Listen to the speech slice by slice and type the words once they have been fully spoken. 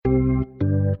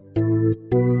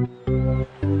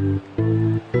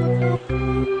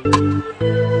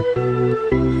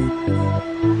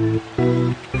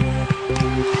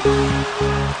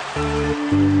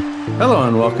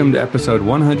welcome to episode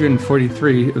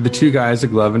 143 of the Two Guys, a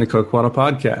Glove, and a Coke Bottle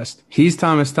podcast. He's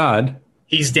Thomas Todd.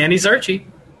 He's Danny Zarchi.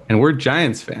 And we're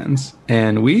Giants fans,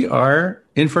 and we are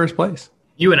in first place.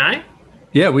 You and I?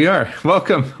 Yeah, we are.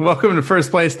 Welcome to first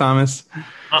place, Thomas.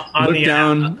 Look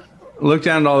down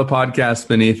at all the podcasts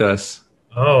beneath us.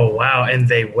 Oh, wow, and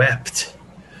they wept.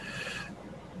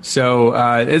 So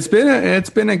it's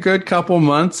been a good couple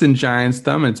months in Giants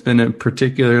thumb. It's been a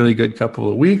particularly good couple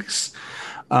of weeks.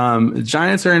 The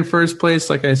Giants are in first place,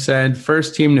 like I said,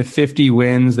 first team to 50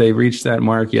 wins. They reached that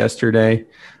mark yesterday.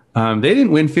 They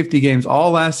didn't win 50 games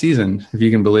all last season, if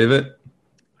you can believe it.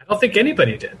 I don't think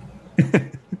anybody did.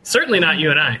 Certainly not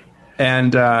you and I.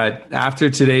 And after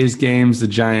today's games, the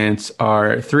Giants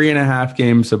are 3.5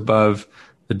 games above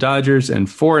the Dodgers and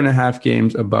 4.5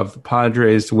 games above the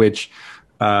Padres, which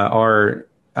are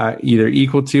either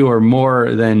equal to or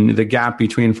more than the gap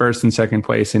between first and second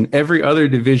place in every other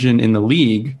division in the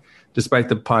league, despite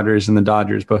the Padres and the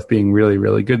Dodgers both being really,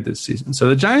 really good this season. So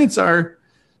the Giants are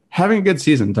having a good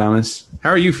season, Thomas. How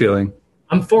are you feeling?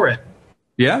 I'm for it.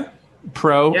 Yeah?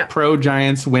 Pro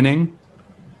Giants winning?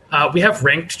 We have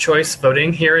ranked choice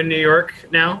voting here in New York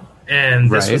now, and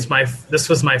this was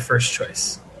my first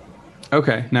choice.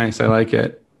 Okay, nice. I like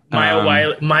it.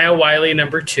 Maya Wiley,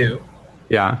 number 2.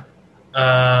 Yeah.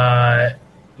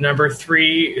 Number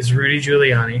 3 is Rudy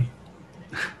Giuliani.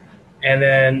 And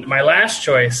then my last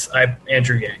choice,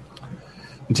 Andrew Yang.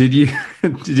 Did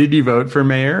you vote for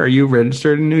mayor? Are you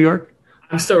registered in New York?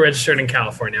 I'm still registered in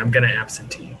California. I'm going to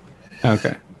absentee.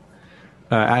 Okay.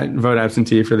 Vote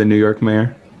absentee for the New York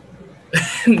mayor?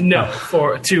 No,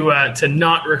 to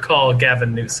not recall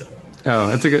Gavin Newsom. Oh,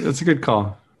 that's a good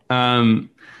call. The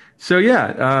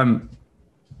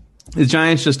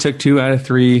Giants just took 2 out of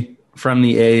 3 from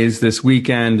the A's this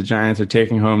weekend. The Giants are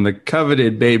taking home the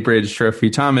coveted Bay Bridge Trophy.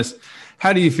 Thomas,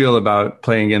 how do you feel about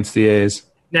playing against the A's?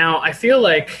 Now, I feel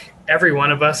like every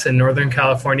one of us in Northern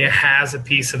California has a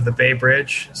piece of the Bay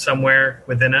Bridge somewhere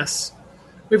within us.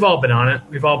 We've all been on it.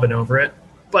 We've all been over it.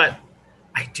 But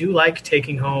I do like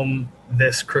taking home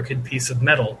this crooked piece of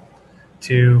metal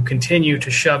to continue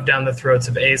to shove down the throats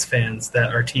of A's fans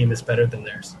that our team is better than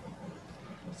theirs.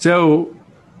 So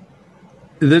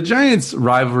the Giants'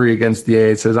 rivalry against the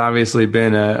A's has obviously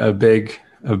been a big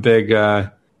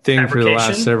thing for the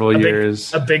last several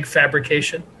years. A big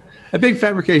fabrication. A big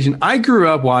fabrication. I grew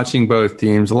up watching both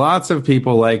teams. Lots of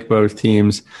people like both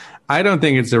teams. I don't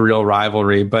think it's a real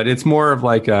rivalry, but it's more of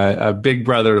like a big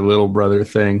brother, little brother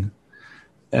thing.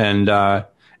 And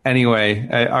anyway,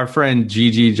 our friend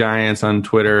Gigi Giants on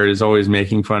Twitter is always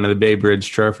making fun of the Bay Bridge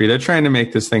Trophy. They're trying to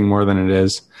make this thing more than it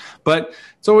is. But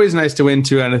it's always nice to win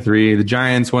 2 out of 3. The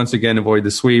Giants once again avoid the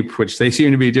sweep, which they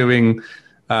seem to be doing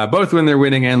both when they're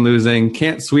winning and losing.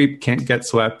 Can't sweep, can't get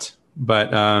swept. But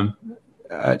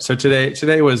so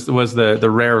today was the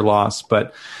rare loss,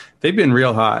 but they've been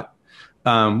real hot.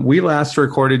 We last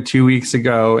recorded 2 weeks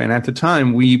ago, and at the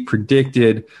time we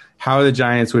predicted how the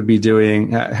Giants would be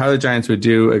doing, how the Giants would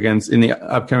do in the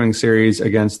upcoming series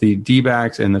against the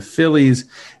D-backs and the Phillies.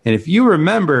 And if you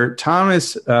remember,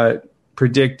 Thomas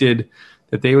predicted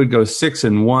that they would go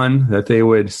 6-1, that they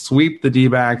would sweep the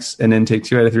D-backs and then take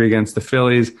 2 out of 3 against the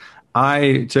Phillies.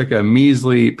 I took a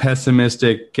measly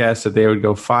pessimistic guess that they would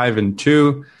go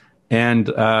 5-2. And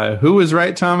who was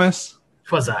right, Thomas?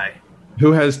 Was I.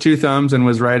 Who has 2 thumbs and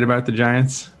was right about the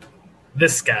Giants?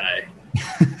 This guy.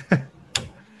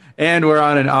 And we're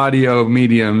on an audio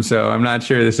medium, so I'm not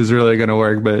sure this is really going to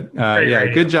work. But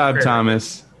good job,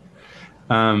 Thomas.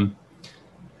 2-1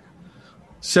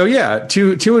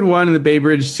 in the Bay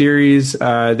Bridge series.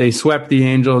 They swept the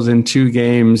Angels in 2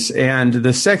 games, and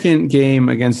the second game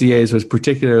against the A's was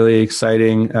particularly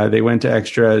exciting. They went to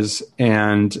extras,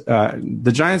 and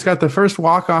the Giants got the first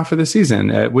walk-off of the season,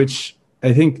 which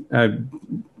I think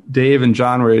Dave and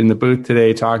John were in the booth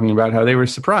today talking about how they were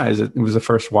surprised that it was the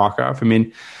first walk-off. I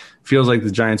mean, feels like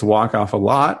the Giants walk off a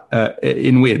lot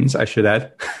in wins, I should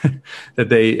add, that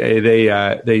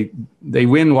they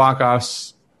win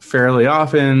walk-offs fairly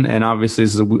often, and obviously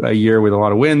this is a year with a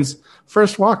lot of wins.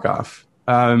 First walk-off.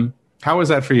 How was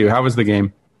that for you? How was the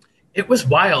game? It was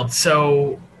wild.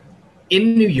 So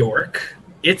in New York,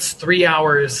 it's 3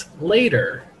 hours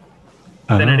later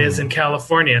than it is in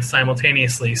California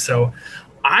simultaneously. So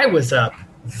I was up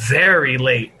very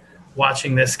late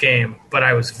watching this game, but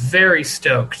I was very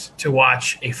stoked to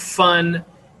watch a fun,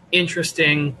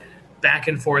 interesting,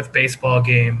 back-and-forth baseball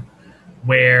game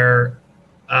where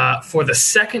for the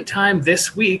second time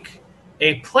this week,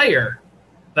 a player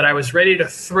that I was ready to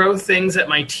throw things at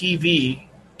my TV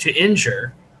to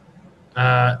injure,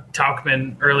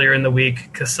 Tauchman earlier in the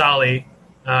week, Casali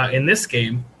in this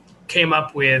game, came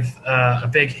up with a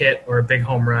big hit or a big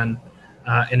home run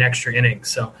in extra innings.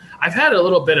 So I've had a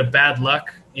little bit of bad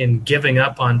luck in giving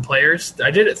up on players.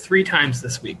 I did it 3 times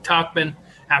this week. Tauchman,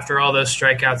 after all those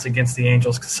strikeouts against the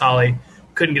Angels, Casale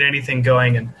couldn't get anything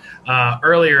going. And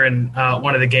earlier in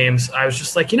one of the games, I was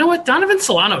just like, you know what? Donovan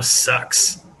Solano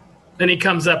sucks. Then he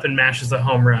comes up and mashes a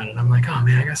home run. And I'm like, oh,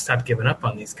 man, I got to stop giving up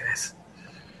on these guys.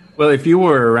 Well, if you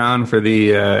were around for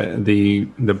the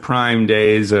prime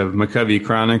days of McCovey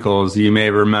Chronicles, you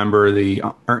may remember the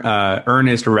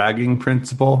earnest ragging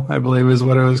principle, I believe is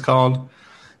what it was called,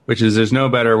 which is there's no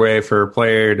better way for a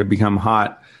player to become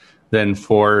hot than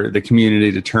for the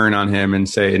community to turn on him and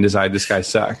say and decide this guy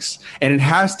sucks. And it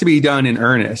has to be done in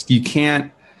earnest. You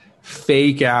can't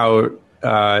fake out,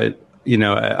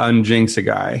 unjinx a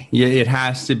guy. It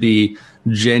has to be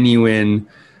genuine.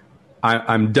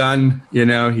 I'm done.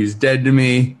 He's dead to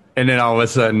me. And then all of a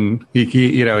sudden, he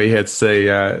hits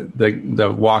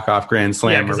the walk-off grand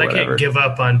slam. Yeah, because I can't give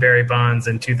up on Barry Bonds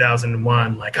in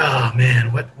 2001. Like, oh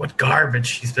man, what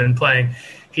garbage he's been playing.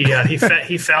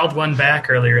 He fouled one back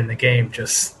earlier in the game,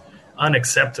 just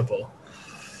unacceptable.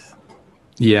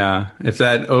 Yeah, if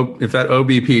that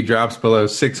OBP drops below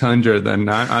 600, then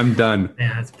I'm done.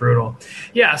 Yeah, it's brutal.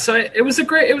 Yeah, so it was a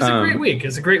great week. It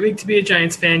was a great week to be a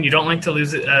Giants fan. You don't like to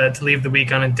lose it to leave the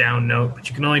week on a down note, but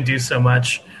you can only do so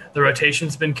much. The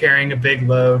rotation's been carrying a big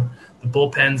load. The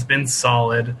bullpen's been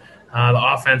solid.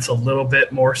 The offense a little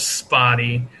bit more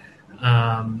spotty.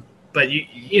 But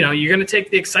you're going to take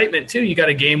the excitement too. You got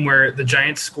a game where the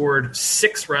Giants scored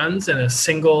 6 runs in a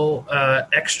single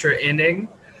extra inning.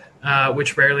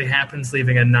 Which rarely happens,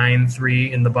 leaving a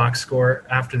 9-3 in the box score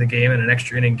after the game in an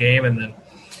extra inning game. And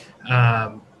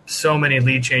then so many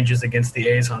lead changes against the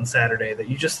A's on Saturday that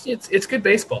it's good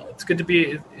baseball. It's good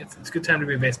time to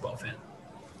be a baseball fan.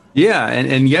 Yeah.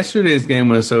 And yesterday's game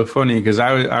was so funny because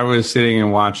I was sitting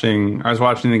and watching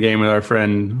the game with our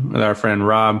friend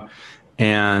Rob,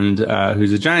 and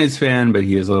who's a Giants fan, but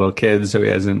he has a little kid, so he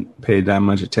hasn't paid that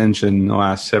much attention in the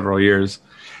last several years.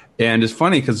 And it's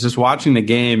funny because just watching the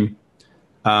game,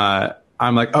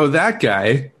 I'm like, oh, that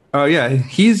guy. Oh, yeah,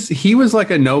 he was like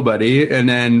a nobody. And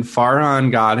then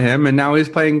Farhan got him, and now he's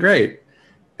playing great.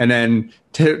 And then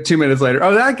 2 minutes later,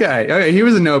 oh, that guy. Oh, yeah, he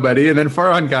was a nobody. And then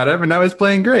Farhan got him, and now he's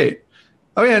playing great.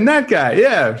 Oh, yeah, and that guy.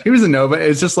 Yeah, he was a nobody.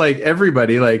 It's just like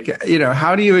everybody. Like,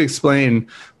 how do you explain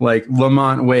like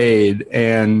Lamont Wade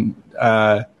and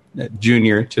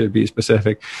Junior, to be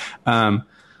specific,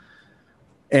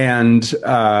 and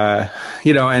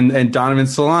Donovan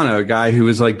Solano, a guy who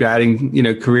was like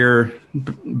batting, career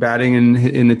batting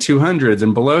in the 200s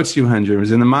and below 200,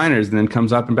 was in the minors, and then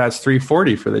comes up and bats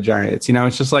 340 for the Giants.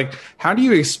 It's just like, how do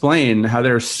you explain how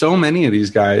there are so many of these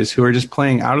guys who are just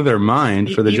playing out of their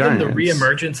mind for the Giants? Even the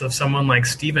reemergence of someone like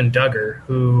Steven Duggar,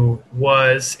 who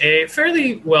was a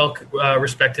fairly well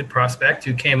respected prospect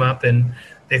who came up and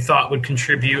they thought would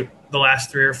contribute the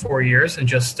last 3 or 4 years, and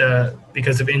just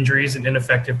because of injuries and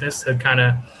ineffectiveness had kind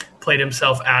of played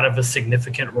himself out of a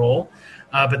significant role.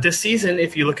 But this season,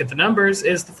 if you look at the numbers,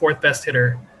 is the 4th best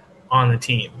hitter on the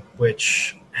team,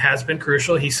 which has been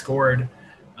crucial. He scored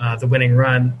the winning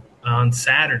run on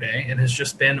Saturday and has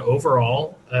just been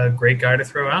overall a great guy to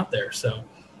throw out there. So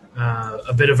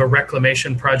a bit of a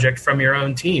reclamation project from your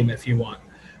own team, if you want,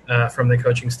 from the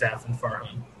coaching staff and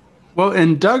Farhan. Well,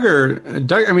 and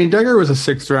Duggar was a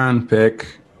 6th-round pick.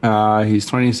 He's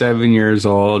 27 years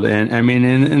old. And,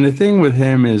 and the thing with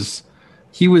him is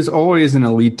he was always an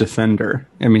elite defender.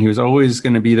 He was always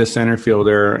going to be the center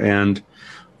fielder. And,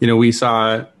 we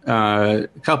saw a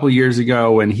couple years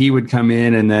ago when he would come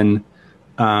in and then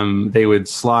they would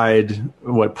slide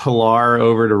Pilar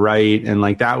over to right. And,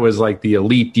 that was, the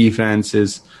elite defense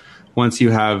is once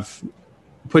you have –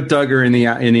 put Duggar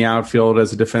in the outfield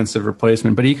as a defensive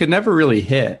replacement, but he could never really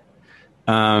hit.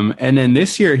 And then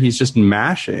this year he's just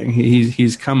mashing.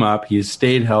 He's come up, he's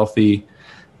stayed healthy,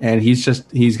 and he's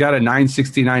got a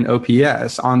 969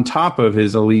 OPS on top of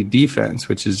his elite defense,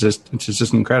 which is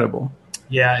just incredible.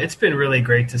 Yeah, it's been really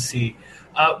great to see.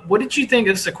 What did you think?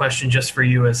 This is a question just for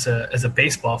you as a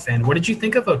baseball fan. What did you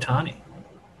think of Ohtani?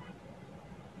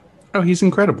 Oh, he's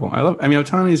incredible.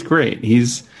 Ohtani's great.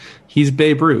 He's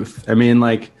Babe Ruth.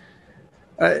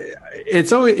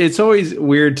 It's always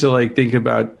weird to think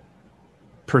about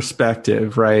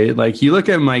perspective, right? You look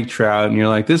at Mike Trout and you're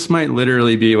like, this might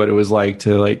literally be what it was like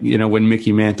to when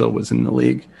Mickey Mantle was in the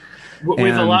league,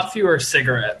 with a lot fewer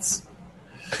cigarettes.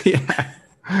 Yeah.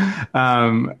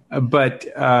 But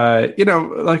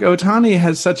Ohtani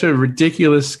has such a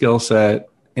ridiculous skill set,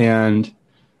 and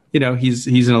he's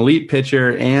an elite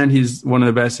pitcher, and he's one of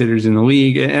the best hitters in the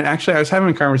league. And actually, I was having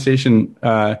a conversation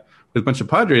with a bunch of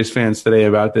Padres fans today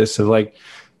about this of like,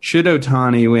 should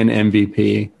Ohtani win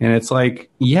MVP? And it's like,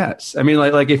 yes. I mean,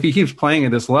 like if he keeps playing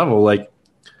at this level, of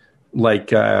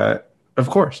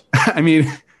course. I mean,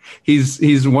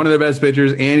 he's one of the best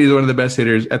pitchers and he's one of the best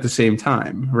hitters at the same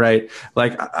time, right?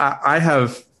 Like I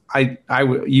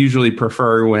usually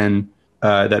prefer when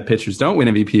that pitchers don't win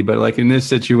MVP, but like in this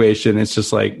situation, it's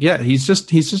just like, yeah, he's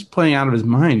just playing out of his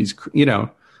mind. He's,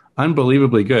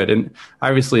 unbelievably good. And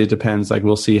obviously it depends. Like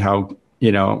we'll see how,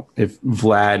 if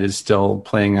Vlad is still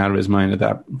playing out of his mind at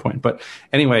that point. But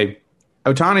anyway,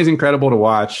 Ohtani's incredible to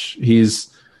watch.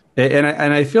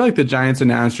 And I feel like the Giants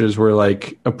announcers were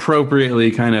like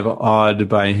appropriately kind of awed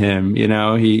by him.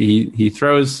 He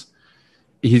throws,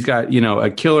 he's got, a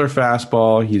killer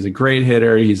fastball. He's a great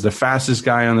hitter. He's the fastest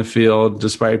guy on the field,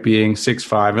 despite being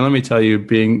 6'5". And let me tell you,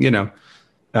 being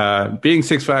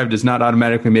 6'5" does not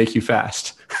automatically make you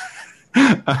fast.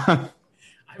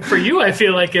 For you, I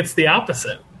feel like it's the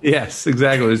opposite. Yes,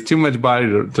 exactly. There's too much body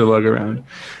to lug around.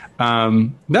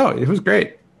 No, it was great.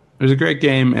 It was a great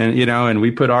game, and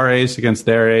we put our ace against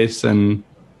their ace, and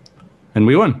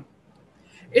we won.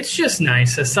 It's just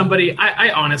nice as somebody.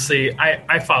 I honestly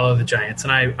follow the Giants,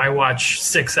 and I watch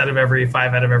 5 out of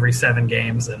every 7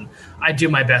 games, and I do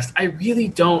my best. I really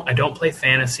don't. I don't play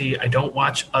fantasy. I don't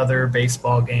watch other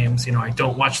baseball games. I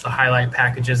don't watch the highlight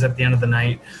packages at the end of the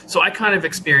night. So I kind of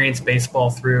experience baseball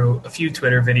through a few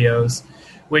Twitter videos,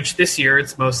 which this year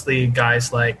it's mostly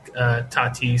guys like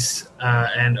Tatis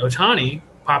and Ohtani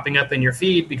popping up in your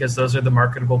feed because those are the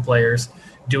marketable players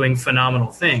doing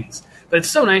phenomenal things. But it's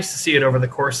so nice to see it over the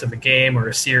course of a game or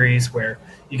a series where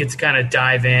you get to kind of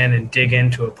dive in and dig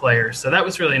into a player. So that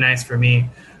was really nice for me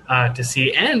to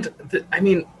see. And,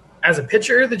 as a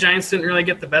pitcher, the Giants didn't really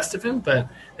get the best of him, but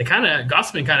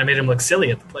Gausman kind of made him look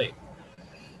silly at the plate.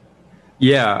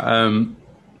 Yeah,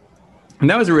 and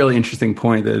that was a really interesting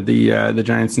point that the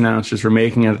Giants announcers were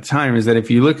making at the time, is that if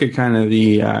you look at kind of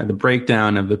the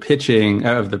breakdown of the pitching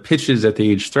of the pitches at the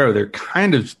each throw, they're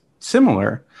kind of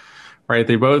similar, right?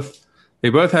 They both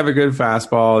have a good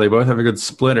fastball. They both have a good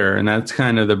splitter, and that's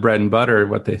kind of the bread and butter of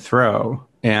what they throw.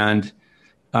 And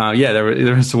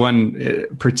there was one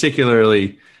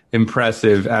particularly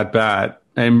impressive at bat,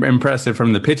 impressive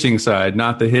from the pitching side,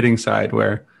 not the hitting side,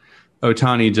 where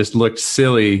Ohtani just looked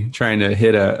silly trying to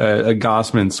hit a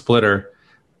Gausman splitter,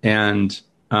 and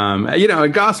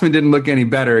Gausman didn't look any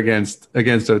better against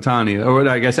Ohtani. Or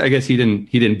I guess he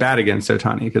didn't bat against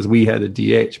Ohtani because we had a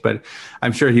DH, but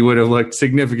I'm sure he would have looked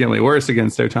significantly worse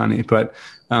against Ohtani. But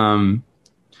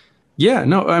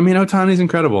Ohtani's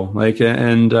incredible.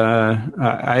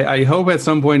 I hope at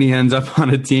some point he ends up on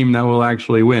a team that will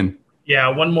actually win. Yeah,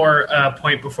 one more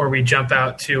point before we jump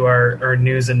out to our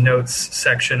news and notes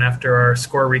section after our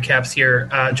score recaps here.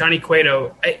 Johnny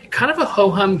Cueto, kind of a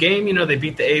ho-hum game. They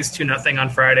beat the A's 2-0 on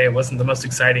Friday. It wasn't the most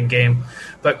exciting game,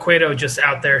 but Cueto just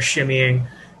out there shimmying,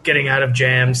 getting out of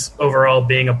jams, overall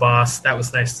being a boss. That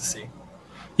was nice to see.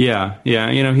 Yeah.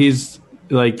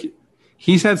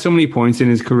 He's had so many points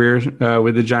in his career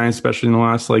with the Giants, especially in the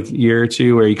last year or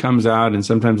two, where he comes out and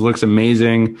sometimes looks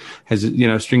amazing, has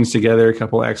strings together a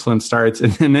couple excellent starts,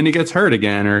 and then he gets hurt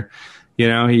again, or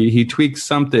he tweaks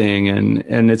something,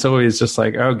 and it's always just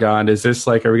like, oh God, is this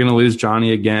are we going to lose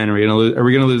Johnny again? Are we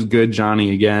going to lose good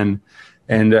Johnny again?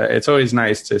 And it's always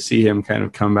nice to see him kind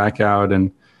of come back out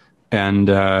and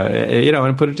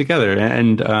put it together,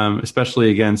 and especially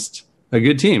against a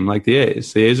good team like the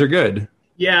A's. The A's are good.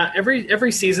 Yeah,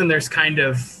 every season there's kind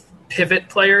of pivot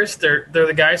players. They're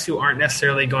the guys who aren't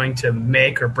necessarily going to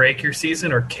make or break your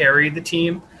season or carry the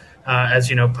team. As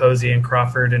you know, Posey and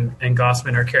Crawford and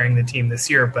Gausman are carrying the team this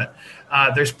year. But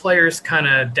there's players kind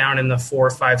of down in the 4,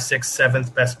 5, 6,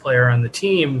 7th best player on the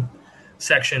team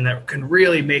section that can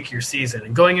really make your season.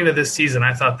 And going into this season,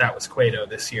 I thought that was Cueto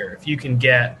this year. If you can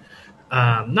get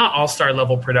not all-star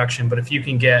level production, but if you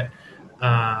can get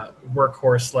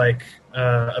workhorse-like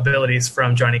abilities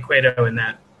from Johnny Cueto in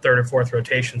that 3rd or 4th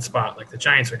rotation spot, the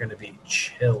Giants are going to be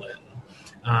chilling.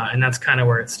 And that's kind of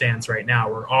where it stands right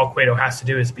now, where all Cueto has to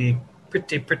do is be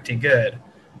pretty good.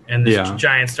 And the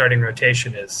Giants starting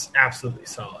rotation is absolutely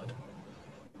solid.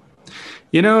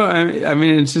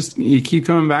 It's just, you keep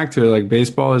coming back to it.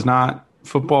 Baseball is not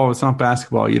football. It's not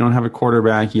basketball. You don't have a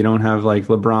quarterback. You don't have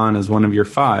LeBron as one of your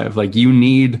 5. You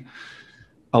need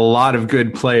a lot of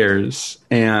good players,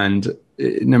 and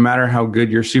no matter how good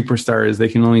your superstar is, they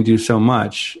can only do so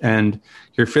much. And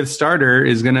your 5th starter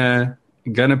is gonna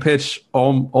pitch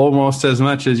almost as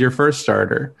much as your 1st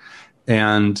starter,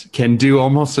 and can do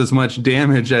almost as much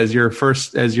damage as your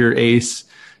ace,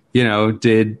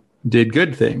 did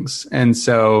good things. And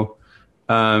so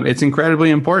it's incredibly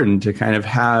important to kind of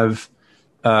have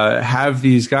have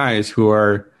these guys who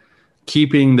are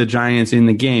keeping the Giants in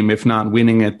the game, if not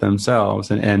winning it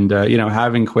themselves, and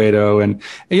having Cueto and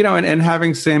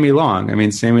having Sammy Long. I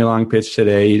mean, Sammy Long pitched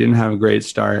today. He didn't have a great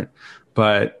start,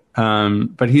 but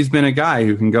he's been a guy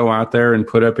who can go out there and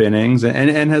put up innings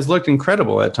and has looked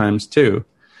incredible at times too.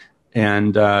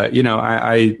 And I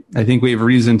think we have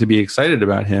reason to be excited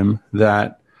about him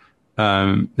that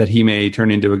he may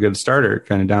turn into a good starter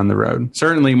kind of down the road.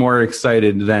 Certainly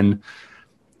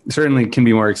can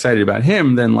be more excited about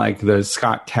him than like the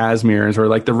Scott Kazmirs or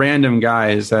like the random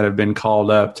guys that have been called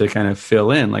up to kind of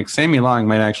fill in. Like Sammy Long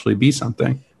might actually be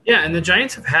something. Yeah, and the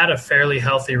Giants have had a fairly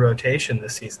healthy they've had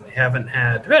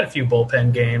a few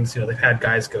bullpen games. They've had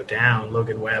guys go down.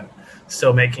 Logan Webb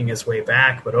still making his way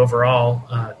back, but overall,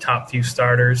 top few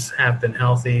starters have been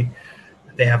healthy.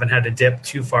 They haven't had to dip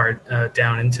too far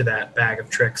down into that bag of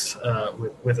tricks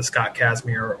with a Scott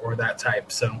Kazmir or that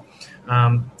type. So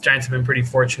Giants have been pretty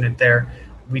fortunate there.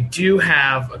 We do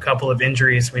have a couple of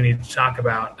injuries we need to talk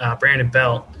about. Brandon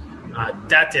Belt,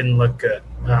 that didn't look good.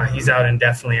 He's out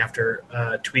indefinitely after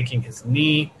tweaking his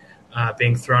knee,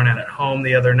 being thrown out at home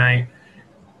the other night.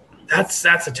 That's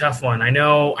a tough one. I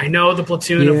know the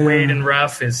platoon of Wade and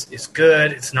Ruff is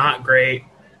good. It's not great.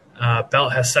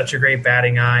 Belt has such a great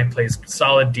batting eye, plays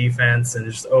solid defense, and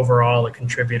is overall a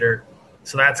contributor.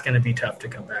 So that's going to be tough to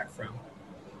come back from.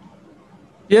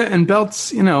 Yeah, and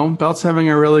Belt's having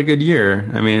a really good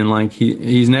year. I mean, like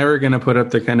he's never going to put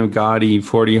up the kind of gaudy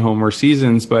 40 homer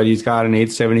seasons, but he's got an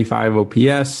 875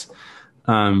 OPS,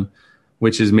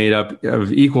 which is made up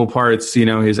of equal parts,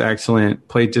 his excellent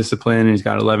plate discipline. He's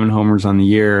got 11 homers on the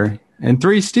year and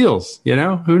 3 steals.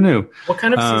 Who knew? What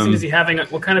kind of season is he having?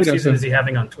 What kind of season is he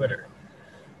having on Twitter?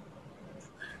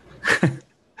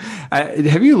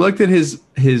 Have you looked at his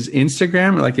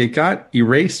Instagram? Like it got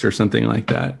erased or something like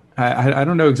that. I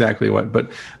don't know exactly what,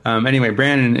 but anyway,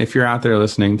 Brandon, if you're out there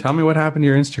listening, tell me what happened to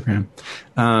your Instagram.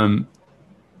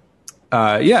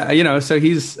 So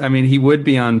he would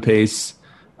be on pace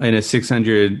in a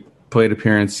 600 plate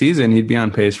appearance season. He'd be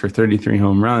on pace for 33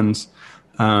 home runs,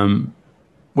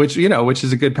 which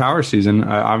is a good power season,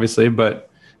 obviously,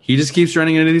 but he just keeps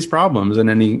running into these problems. And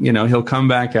then he'll come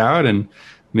back out and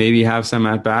maybe have some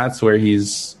at bats where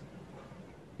he's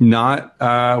not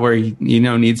where he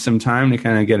needs some time to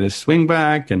kind of get his swing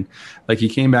back, and like he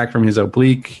came back from his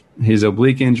oblique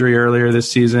injury earlier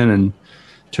this season and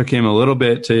took him a little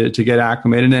bit to get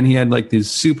acclimated, and then he had like this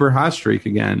super hot streak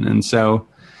again. And so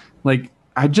like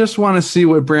I just want to see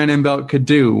what Brandon Belt could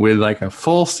do with like a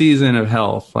full season of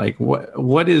health. Like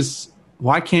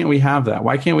why can't we have that?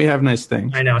 Why can't we have nice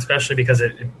things? I know, especially because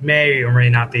it may or may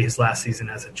not be his last season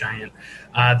as a Giant.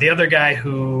 The other guy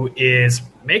who is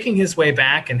making his way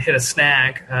back and hit a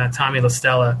snag, Tommy La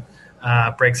Stella,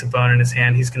 breaks a bone in his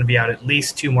hand. He's going to be out at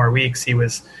least 2 more weeks. He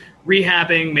was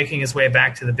rehabbing, making his way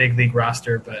back to the big league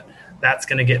roster, but that's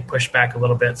going to get pushed back a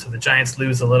little bit. So the Giants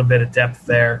lose a little bit of depth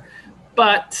there.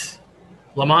 But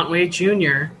Lamont Wade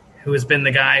Jr., who has been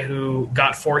the guy who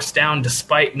got forced down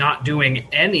despite not doing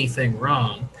anything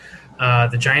wrong.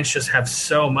 The Giants just have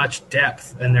so much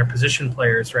depth in their position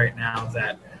players right now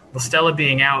that La Stella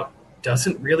being out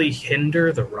doesn't really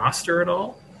hinder the roster at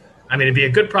all. I mean, it'd be a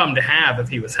good problem to have if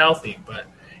he was healthy, but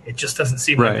it just doesn't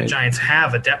seem like the Giants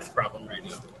have a depth problem right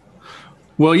now.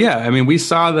 Well, yeah, I mean, we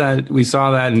saw that,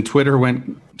 and Twitter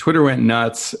went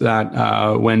nuts that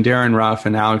when Darren Ruff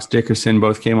and Alex Dickerson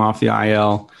both came off the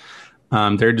IL,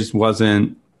 there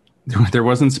wasn't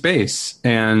space,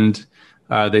 and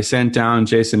they sent down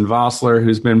Jason Vossler,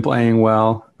 who's been playing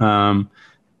well, and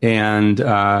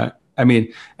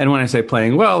when I say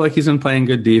playing well, like he's been playing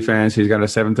good defense, he's got a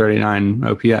 739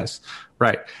 OPS,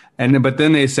 right? But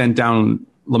then they sent down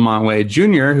Lamont Wade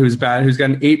Jr., who's got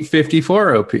an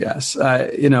 854 OPS,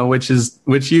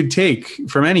 which you'd take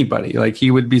from anybody. Like he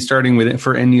would be starting with it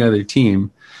for any other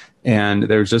team. And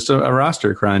there was just a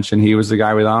roster crunch, and he was the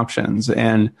guy with options.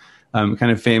 And kind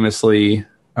of famously,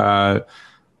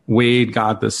 Wade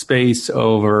got the space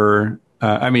over.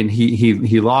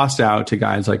 He lost out to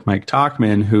guys like Mike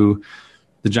Tauchman, who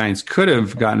the Giants could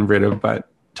have gotten rid of, but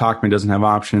Tauchman doesn't have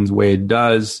options. Wade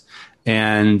does,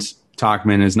 and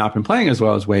Tauchman has not been playing as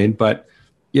well as Wade. But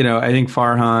I think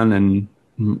Farhan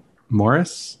and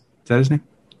Morris, is that his name?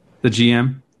 The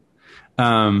GM,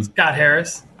 Scott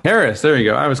Harris. Harris, there you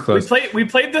go. I was close. We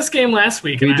played this game last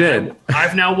week. We did.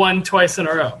 I've now won twice in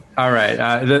a row. All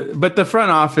right, but the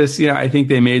front office, I think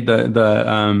they made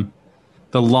the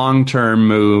long-term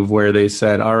move where they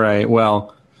said, all right,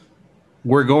 well,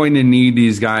 we're going to need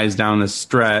these guys down the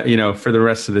stretch, for the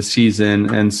rest of the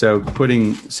season, and so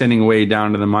sending Wade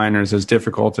down to the minors, as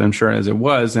difficult, I'm sure, as it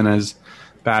was, and as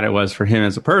bad it was for him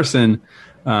as a person,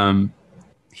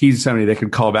 He's somebody that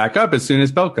could call back up as soon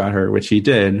as Belk got hurt, which he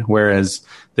did, whereas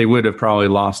they would have probably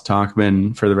lost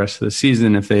Tauchman for the rest of the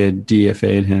season if they had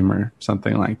DFA'd him or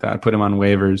something like that, put him on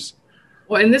waivers.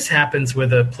 Well, and this happens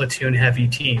with a platoon-heavy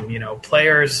team.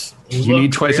 Players. You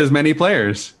need twice as many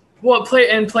players. Well,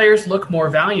 players look more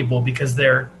valuable because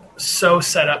they're so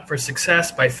set up for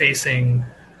success by facing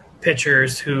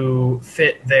pitchers who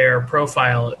fit their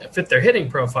hitting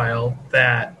profile,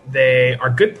 that they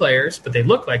are good players, but they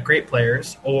look like great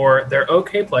players, or they're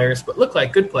okay players, but look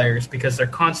like good players because they're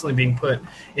constantly being put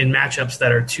in matchups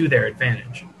that are to their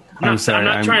advantage.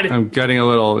 I'm getting a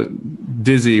little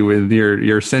dizzy with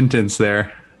your sentence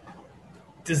there.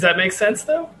 Does that make sense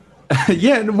though?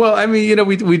 Yeah. Well, I mean,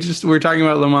 we're talking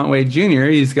about LaMonte Wade Jr.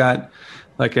 He's got,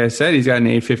 like I said, he's got an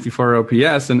 854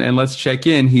 OPS, and let's check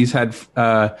in. He's had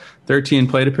 13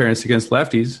 plate appearances against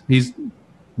lefties. He's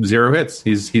 0 hits.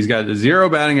 He's got a 0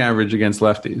 batting average against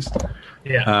lefties.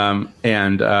 Yeah.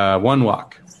 And 1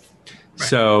 walk. Right.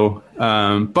 So,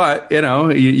 but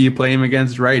you play him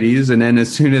against righties, and then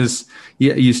as soon as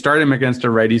you start him against a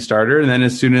righty starter, and then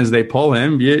as soon as they pull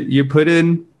him, you put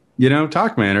in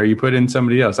Tauchman, or you put in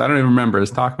somebody else. I don't even remember.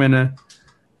 Is Tauchman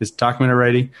a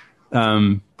righty?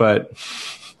 But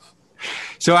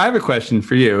so I have a question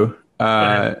for you.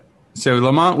 So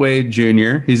LaMonte Wade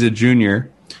Jr., he's a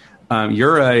junior.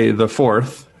 You're the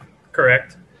fourth.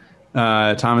 Correct.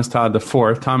 Thomas Todd the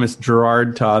fourth. Thomas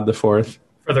Gerard Todd the fourth.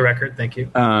 For the record, thank you.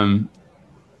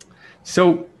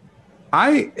 So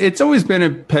it's always been a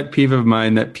pet peeve of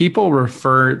mine that people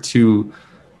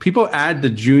add the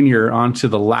junior onto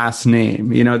the last name.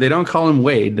 They don't call him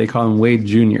Wade. They call him Wade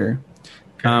Jr.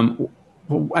 Okay.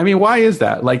 I mean, why is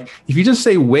that? Like, if you just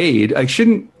say Wade, like,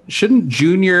 shouldn't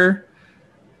Junior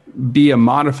be a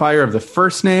modifier of the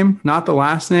first name, not the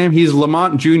last name? He's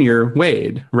Lamont Jr.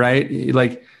 Wade, right?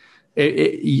 Like,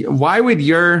 why would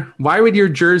your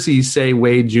jersey say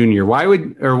Wade Jr.? Why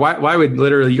would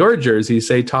literally your jersey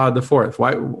say Todd the fourth?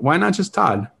 Why not just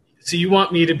Todd? So you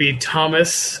want me to be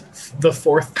Thomas the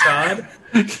fourth Todd?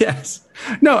 Yes.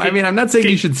 No, I mean, I'm not saying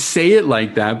you should say it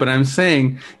like that, but I'm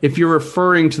saying if you're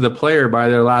referring to the player by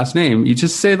their last name, you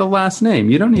just say the last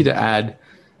name. You don't need to add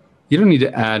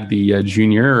the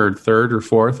junior or third or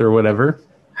fourth or whatever.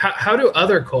 How do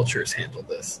other cultures handle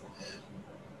this?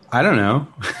 I don't know.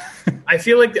 I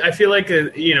feel like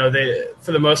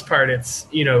for the most part, it's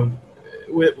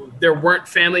there weren't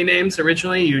family names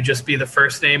originally. You'd just be the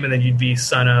first name, and then you'd be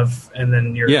son of, and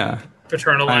then your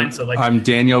paternal line. I'm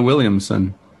Daniel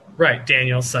Williamson. Right,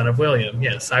 Daniel, son of William.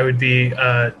 Yes, I would be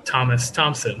Thomas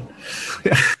Thompson.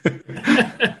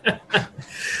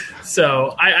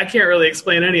 So I can't really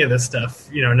explain any of this stuff,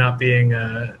 not being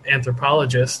an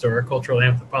anthropologist or a cultural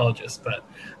anthropologist. But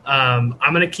I'm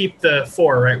going to keep the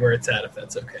 4 right where it's at, if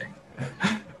that's okay.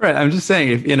 Right. I'm just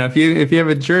saying, if you have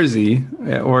a jersey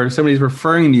or somebody's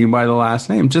referring to you by the last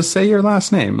name, just say your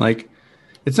last name. Like,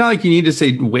 it's not like you need to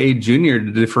say Wade Jr.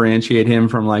 to differentiate him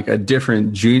from like a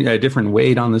different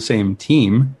Wade on the same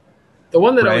team. The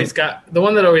one that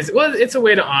it's a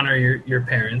way to honor your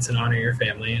parents and honor your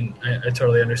family, and I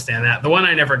totally understand that. The one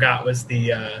I never got was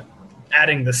the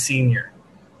adding the senior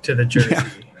to the jersey.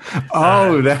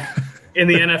 Yeah. In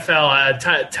the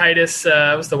NFL, Titus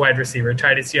was the wide receiver,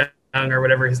 Titus Young or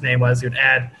whatever his name was. He would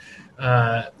add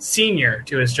senior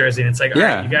to his jersey, and it's like, all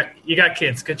right, you got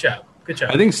kids. Good job.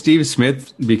 I think Steve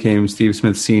Smith became Steve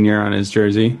Smith Sr. on his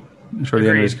jersey for the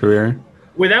end of his career.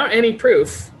 Without any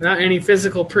proof, not any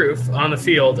physical proof on the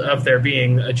field of there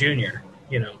being a junior,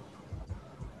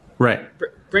 Right.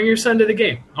 Bring your son to the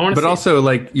game. I want to. But also,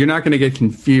 like, you're not going to get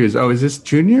confused. Oh, is this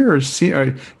junior or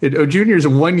senior? Junior is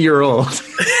 1 year old.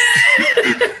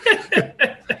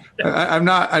 I'm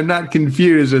not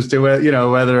confused as to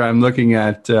whether I'm looking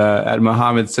at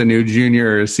Mohamed Sanu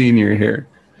Jr. or Senior here.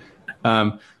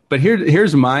 But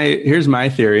here's my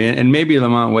theory, and maybe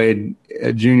LaMonte Wade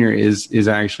Jr. is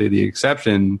actually the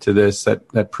exception to this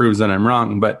that proves that I'm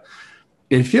wrong. But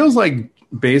it feels like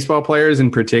baseball players in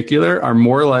particular are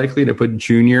more likely to put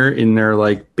junior in their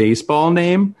like baseball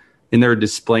name, in their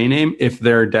display name, if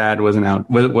their dad was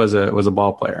a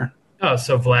ball player. Oh,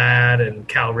 so Vlad and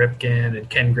Cal Ripken and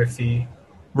Ken Griffey.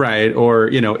 Right,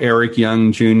 or Eric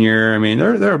Young Jr. I mean,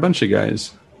 there are a bunch of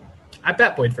guys. I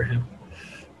bat boyed for him.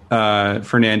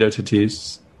 Fernando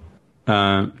Tatis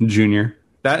Jr.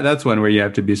 That's one where you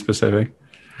have to be specific.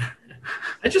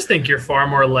 I just think you're far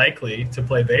more likely to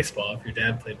play baseball if your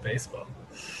dad played baseball.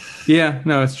 Yeah,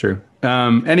 no, it's true.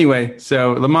 Anyway,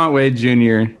 so LaMonte Wade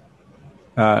Jr.,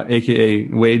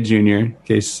 a.k.a. Wade Jr., in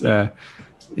case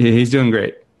he's doing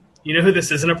great. You know who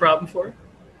this isn't a problem for?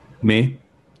 Me?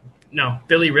 No,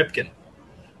 Billy Ripken.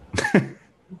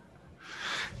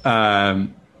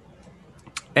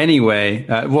 Anyway,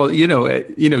 well,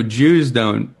 Jews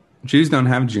don't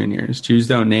have juniors. Jews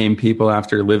don't name people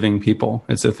after living people.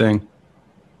 It's a thing.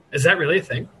 Is that really a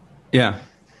thing? Yeah.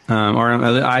 Or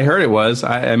I heard it was.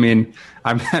 I mean,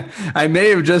 I may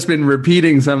have just been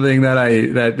repeating something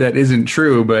that isn't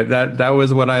true, but that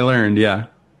was what I learned. Yeah.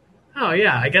 Oh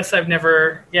yeah. I guess I've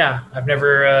never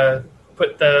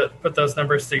put those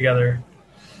numbers together.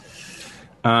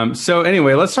 So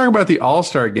anyway, let's talk about the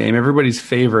All-Star game, everybody's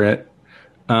favorite.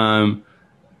 So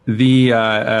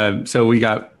we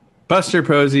got Buster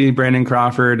Posey, Brandon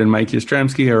Crawford, and Mike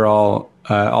Yastrzemski are all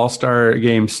All-Star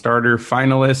game starter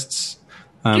finalists.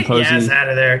 Get Posey, Yaz out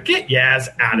of there. Get Yaz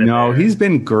out of there. No, he's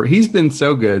been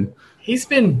so good. He's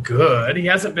been good. He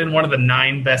hasn't been one of the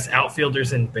 9 best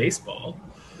outfielders in baseball.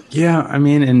 Yeah, I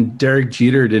mean, and Derek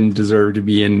Jeter didn't deserve to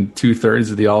be in 2/3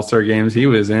 of the All-Star games he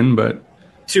was in, but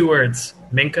 2 words: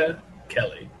 Minka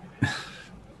Kelly.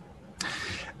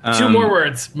 2 more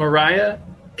words: Mariah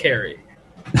Carey.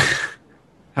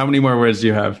 How many more words do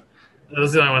you have?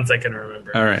 Those are the only ones I can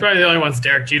remember. All right. Probably the only ones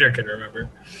Derek Jeter can remember.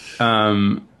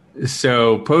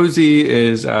 So Posey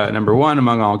is number 1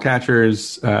 among all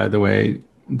catchers, the way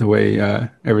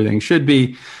everything should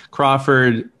be.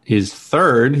 Crawford is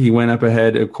 3rd. He went up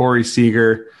ahead of Corey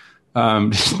Seager,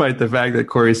 despite the fact that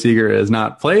Corey Seager has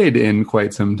not played in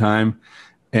quite some time.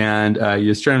 And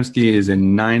Yastrzemski is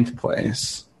in 9th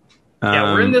place.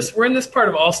 Yeah, we're in this part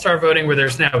of All-Star voting where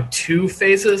there's now 2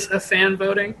 phases of fan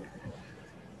voting.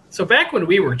 So back when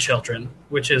we were children,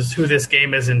 which is who this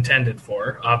game is intended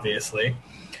for, obviously,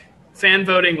 fan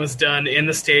voting was done in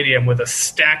the stadium with a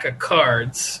stack of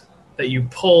cards that you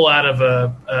pull out of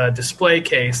a display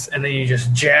case and then you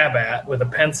just jab at with a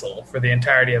pencil for the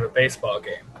entirety of a baseball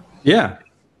game. Yeah.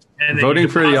 And voting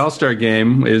for the All-Star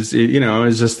game is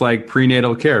just like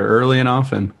prenatal care, early and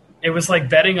often. It was like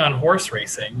betting on horse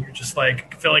racing. You're just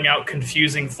like filling out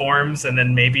confusing forms and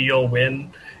then maybe you'll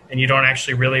win and you don't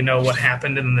actually really know what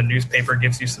happened and then the newspaper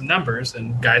gives you some numbers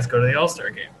and guys go to the All-Star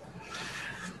game.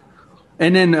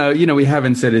 And then, we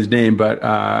haven't said his name, but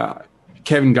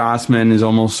Kevin Gossman is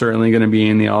almost certainly going to be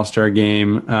in the All-Star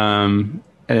game.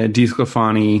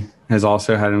 DeSclafani has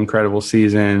also had an incredible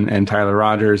season, and Tyler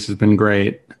Rogers has been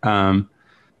great. As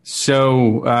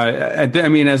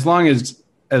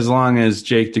long as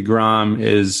Jake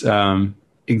DeGrom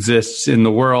exists in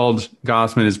the world,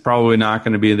 Gossman is probably not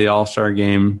going to be the All-Star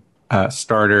game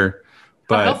starter.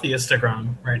 But how healthy is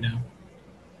DeGrom right now?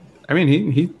 I mean,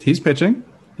 he's pitching.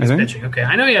 He's pitching. Okay,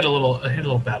 I know he had a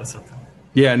little bout of something.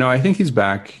 Yeah, no, I think he's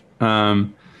back.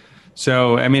 DeGrom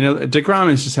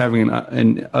is just having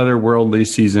an otherworldly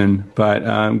season, but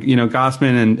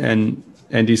Gossman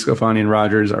and DeSclafani and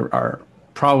Rogers are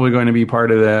probably going to be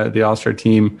part of the All-Star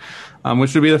team,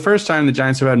 which would be the first time the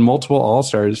Giants have had multiple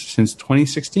All-Stars since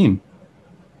 2016.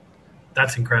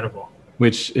 That's incredible.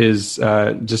 Which is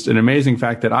just an amazing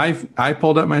fact that I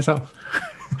pulled up myself.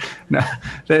 No,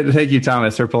 thank you,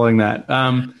 Thomas, for pulling that.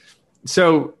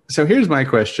 So here's my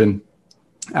question,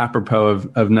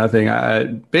 apropos of nothing.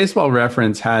 Baseball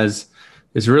Reference has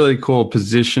this really cool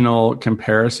positional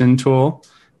comparison tool,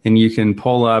 and you can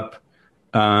pull up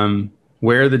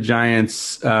where the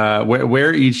Giants,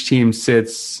 where each team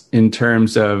sits in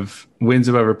terms of wins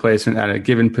above replacement at a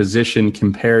given position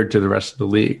compared to the rest of the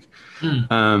league.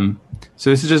 So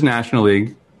this is just National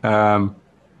League.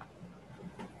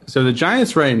 So the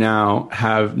Giants right now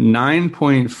have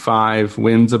 9.5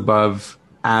 wins above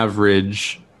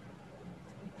average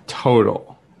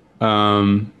total,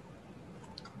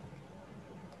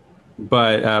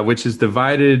 but which is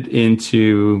divided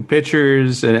into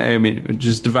pitchers, and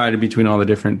just divided between all the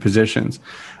different positions.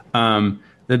 That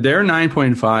their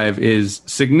 9.5 is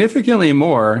significantly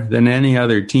more than any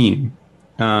other team.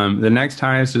 The next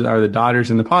highest are the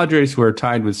Dodgers and the Padres, who are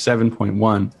tied with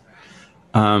 7.1.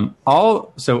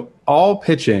 All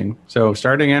pitching, so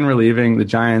starting and relieving, the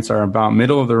Giants are about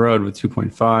middle of the road with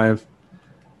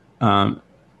 2.5.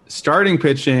 Starting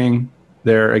pitching,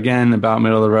 they're again about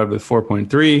middle of the road with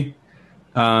 4.3.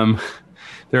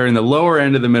 They're in the lower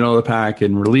end of the middle of the pack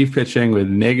in relief pitching with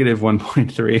negative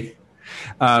 1.3.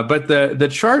 But the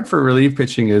chart for relief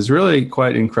pitching is really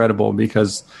quite incredible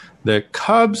because the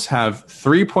Cubs have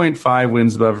 3.5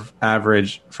 wins above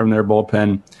average from their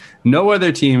bullpen. No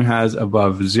other team has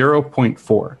above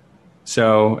 0.4.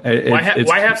 So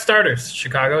why have starters,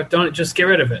 Chicago? Don't just get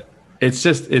rid of it. It's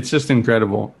just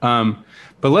incredible.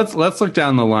 But let's look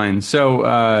down the line.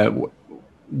 So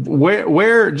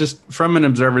where just from an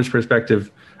observer's perspective,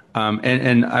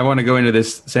 and I want to go into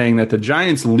this saying that the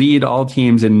Giants lead all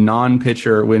teams in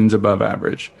non-pitcher wins above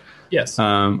average. Yes.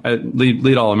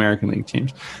 Lead all American League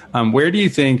teams. Where do you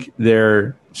think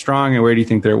their strong, and where do you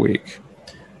think they're weak?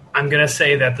 I'm going to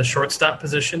say that the shortstop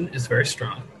position is very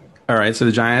strong. All right, so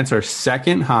the Giants are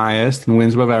second highest in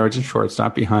wins above average at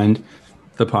shortstop behind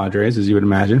the Padres, as you would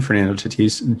imagine, Fernando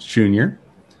Tatis Jr.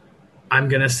 I'm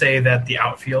going to say that the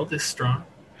outfield is strong.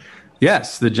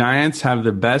 Yes, the Giants have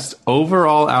the best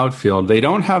overall outfield. They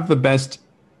don't have the best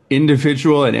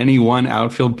individual at any one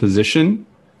outfield position,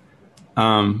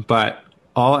 but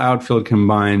all outfield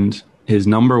combined is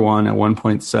number one at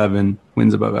 1.7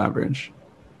 wins above average.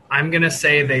 I'm going to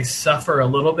say they suffer a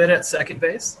little bit at second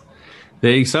base.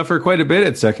 They suffer quite a bit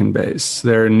at second base.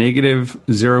 They're negative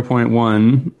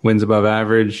 0.1 wins above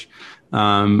average,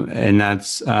 and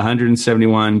that's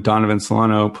 171 Donovan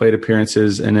Solano plate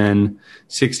appearances, and then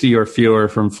 60 or fewer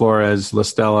from Flores, La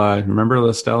Stella. Remember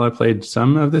La Stella played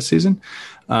some of this season?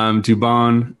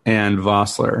 Dubon and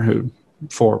Vossler, who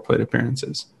 4 plate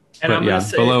appearances. And but I'm yeah, gonna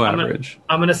say, below average.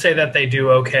 I'm going to say that they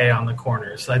do okay on the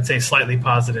corners. I'd say slightly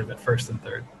positive at first and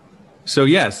third. So,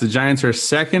 yes, the Giants are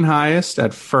second highest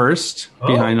at first,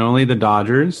 behind only the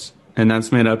Dodgers. And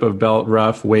that's made up of Belt,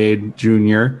 Ruff, Wade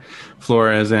Jr.,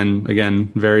 Flores, and,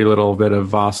 again, very little bit of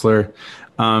Vossler.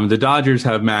 The Dodgers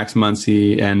have Max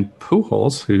Muncy and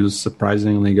Pujols, who's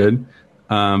surprisingly good.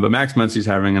 But Max Muncy's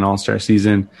having an all-star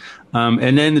season.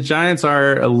 And then the Giants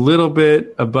are a little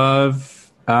bit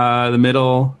above the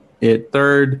middle at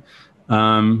third.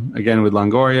 Again, with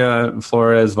Longoria,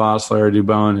 Flores, Vossler,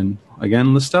 Dubon, and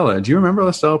again, La Stella. Do you remember La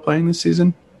Stella playing this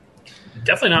season?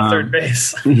 Definitely not third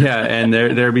base. Yeah, and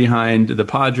they're behind the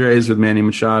Padres with Manny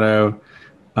Machado,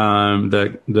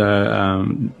 the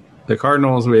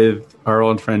Cardinals with our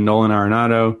old friend Nolan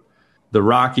Arenado, the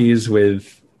Rockies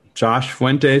with Josh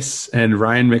Fuentes and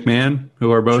Ryan McMahon,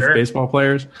 who are both baseball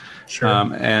players. Sure.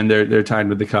 And they're tied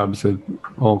with the Cubs with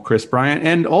old Chris Bryant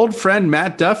and old friend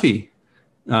Matt Duffy.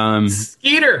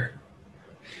 Skeeter.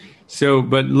 So,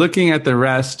 but looking at the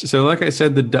rest, so like I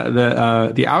said,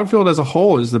 the outfield as a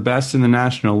whole is the best in the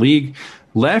National League.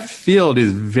 Left field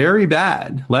is very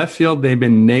bad. Left field, they've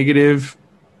been negative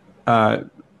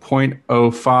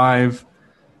 0.05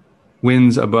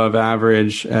 wins above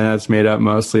average, and that's made up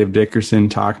mostly of Dickerson,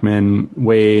 Tauchman,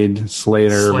 Wade,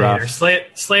 Slater. Ruff.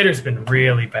 Slater's been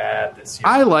really bad this year.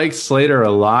 I like Slater a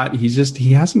lot.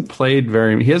 He hasn't played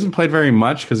very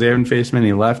much because they haven't faced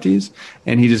many lefties,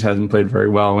 and he just hasn't played very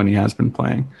well when he has been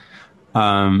playing.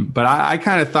 But I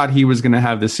kind of thought he was going to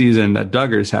have the season that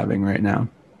Duggar's having right now.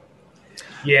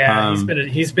 Yeah,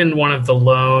 he's been one of the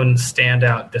lone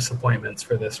standout disappointments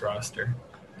for this roster.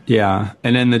 Yeah,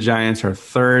 and then the Giants are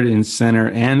third in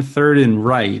center and third in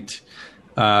right.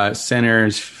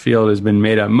 Center's field has been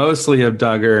made up mostly of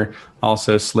Duggar,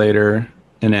 also Slater,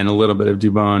 and then a little bit of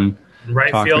Dubon,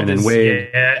 right Tauchman, field and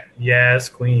Wade. Yes,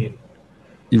 Queen.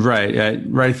 Right.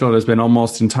 Right field has been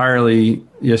almost entirely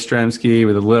Yastrzemski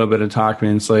with a little bit of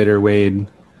Tauchman, Slater, Wade,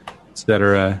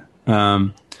 etc.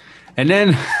 And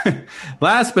then,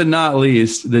 last but not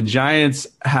least, the Giants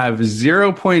have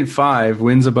 0.5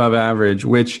 wins above average,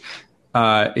 which is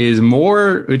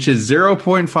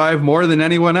 0.5 more than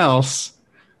anyone else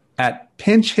at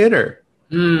pinch hitter.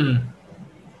 The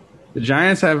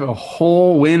Giants have a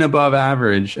whole win above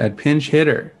average at pinch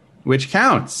hitter, which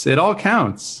counts. It all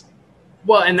counts.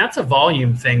 Well, and that's a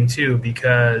volume thing too,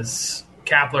 because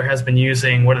Kapler has been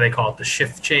using, what do they call it, the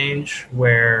shift change,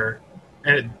 where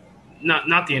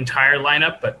not the entire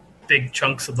lineup, but big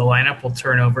chunks of the lineup will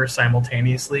turn over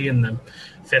simultaneously in the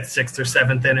 5th, 6th, or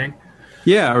 7th inning.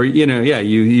 Yeah, or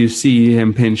you see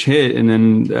him pinch hit, and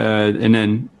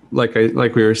then like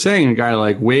we were saying, a guy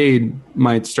like Wade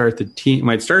might start the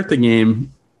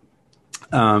game,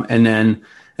 and then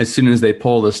as soon as they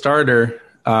pull the starter,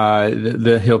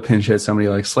 he'll pinch hit somebody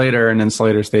like Slater, and then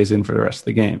Slater stays in for the rest of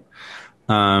the game.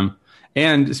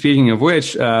 And speaking of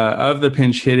which, of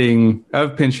pinch hitting,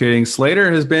 Slater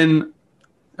has been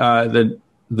has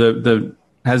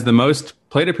the most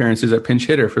plate appearances at pinch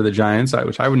hitter for the Giants,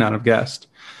 which I would not have guessed.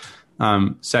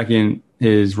 Second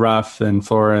is Ruff and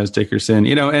Flores, Dickerson.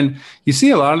 And you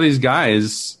see a lot of these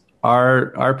guys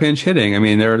are pinch hitting. I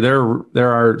mean, there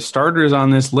are starters on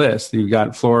this list. You've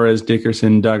got Flores,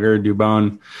 Dickerson, Duggar,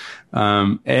 Dubon,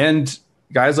 and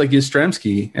guys like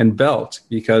Yastrzemski and Belt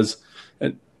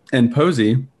and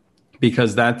Posey,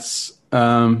 because that's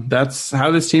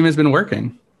how this team has been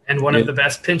working. And one of the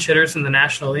best pinch hitters in the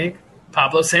National League,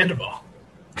 Pablo Sandoval.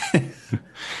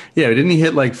 Yeah, didn't he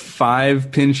hit like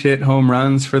 5 pinch hit home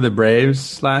runs for the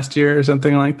Braves last year or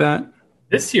something like that?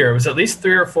 This year, it was at least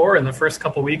 3 or 4 in the first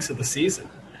couple weeks of the season.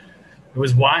 It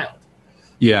was wild.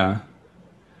 Yeah.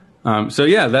 So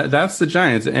yeah, that's the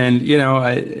Giants, and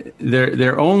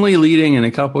they're only leading in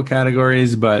a couple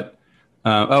categories, but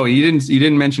you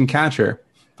didn't mention catcher,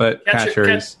 but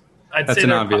catchers, I'd that's say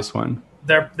an obvious one.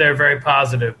 They're very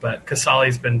positive, but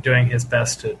Casali's been doing his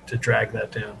best to drag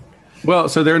that down. Well,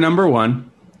 so they're number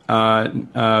one. They're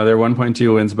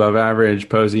 1.2 wins above average.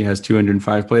 Posey has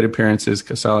 205 plate appearances.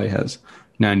 Casali has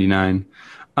 99.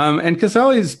 And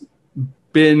Casali's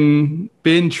been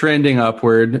trending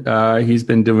upward. He's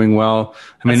been doing well.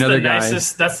 I mean,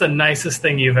 That's the nicest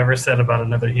thing you've ever said about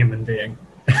another human being.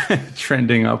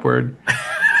 Trending upward.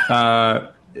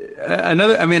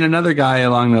 Another guy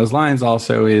along those lines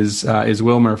also is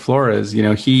Wilmer Flores. You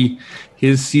know,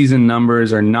 his season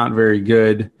numbers are not very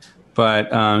good,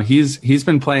 but he's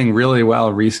been playing really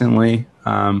well recently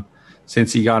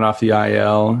since he got off the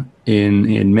IL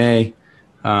in May.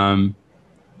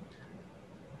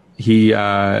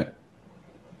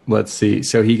 Let's see.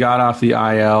 So he got off the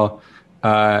IL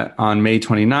on May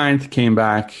 29th, came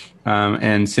back,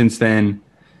 and since then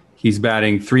he's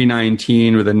batting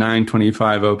 .319 with a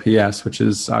 .925 OPS, which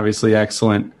is obviously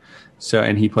excellent. So,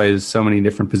 and he plays so many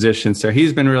different positions. So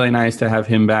he's been really nice to have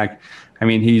him back. I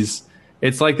mean, it's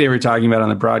like they were talking about on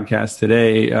the broadcast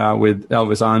today with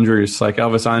Elvis Andrus. Like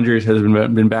Elvis Andrus has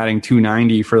been batting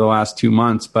 .290 for the last 2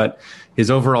 months, but his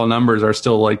overall numbers are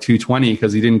still like .220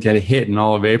 because he didn't get a hit in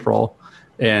all of April.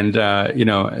 And,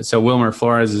 so Wilmer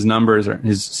Flores'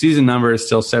 his season number is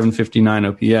still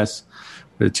 .759 OPS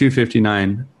with a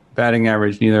 .259 batting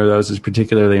average. Neither of those is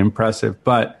particularly impressive,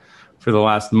 but for the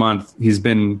last month, he's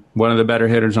been one of the better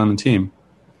hitters on the team.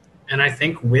 And I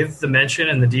think with the mention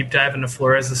and the deep dive into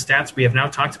Flores' stats, we have now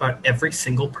talked about every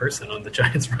single person on the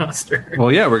Giants roster.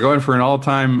 Well, yeah, we're going for an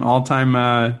all-time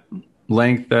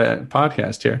length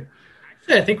podcast here.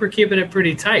 Actually, I think we're keeping it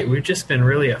pretty tight. We've just been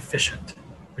really efficient,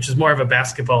 which is more of a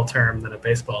basketball term than a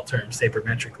baseball term,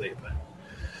 sabermetrically. But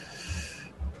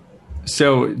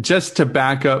so just to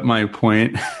back up my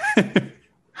point,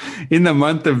 in the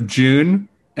month of June,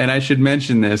 and I should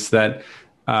mention this, that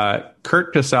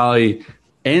Curt Casali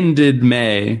ended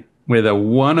May with a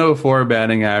 104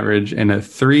 batting average and a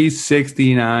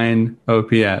 .369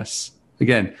 OPS.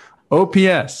 Again,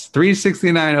 OPS,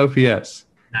 369 OPS.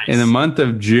 Nice. In the month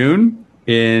of June,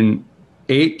 in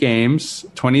 8 games,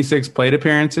 26 plate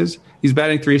appearances, he's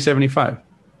batting .375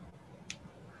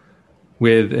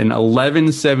 with an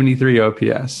 1173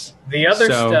 OPS. The other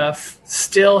stuff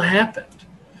still happened.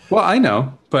 Well, I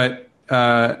know, but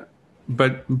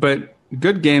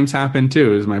good games happen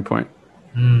too, is my point.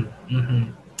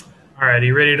 Mm-hmm. All right, are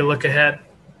you ready to look ahead?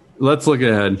 Let's look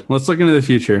ahead. Let's look into the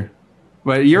future.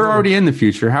 But you're already in the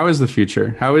future. How is the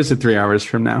future? How is it 3 hours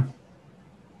from now?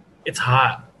 It's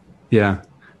hot. Yeah.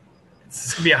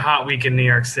 It's going to be a hot week in New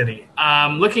York City.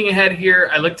 Looking ahead here,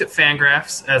 I looked at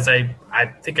Fangraphs, as I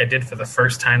think I did for the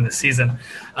first time this season.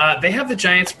 They have the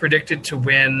Giants predicted to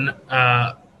win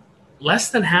less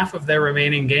than half of their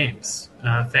remaining games.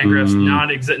 Fangraphs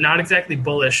not exactly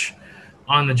bullish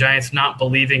on the Giants not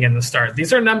believing in the start.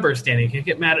 These are numbers, Danny. You can't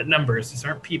get mad at numbers. These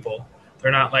aren't people.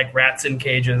 They're not like rats in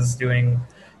cages doing,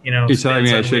 You're telling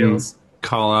me I shouldn't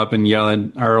call up and yell at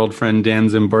our old friend Dan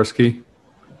Zimborski?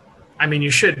 I mean,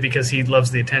 you should, because he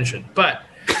loves the attention. But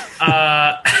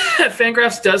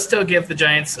Fangraphs does still give the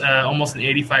Giants almost an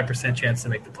 85% chance to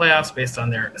make the playoffs based on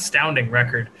their astounding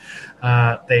record.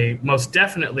 They most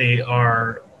definitely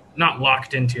are not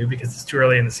locked into, because it's too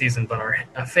early in the season, but are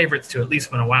favorites to at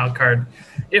least win a wild card,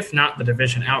 if not the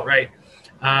division outright.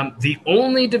 The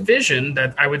only division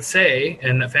that I would say,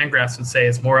 and that Fangraphs would say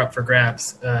is more up for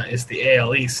grabs, is the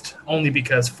AL East, only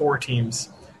because 4 teams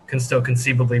can still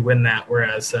conceivably win that,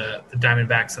 whereas the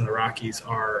Diamondbacks and the Rockies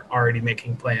are already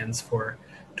making plans for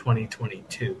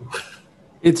 2022.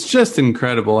 It's just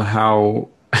incredible how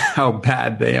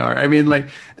bad they are. I mean, like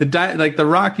the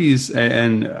Rockies,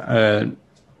 and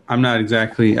I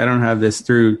don't have this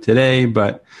through today,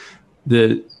 but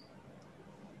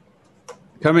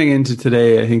coming into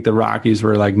today, I think the Rockies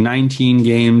were like 19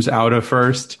 games out of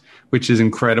first, which is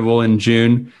incredible in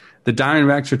June. The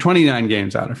Diamondbacks are 29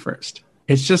 games out of first.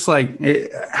 It's just like,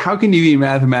 how can you be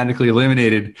mathematically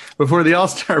eliminated before the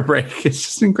All-Star break? It's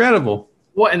just incredible.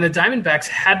 Well, and the Diamondbacks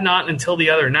had not until the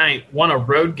other night won a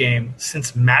road game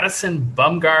since Madison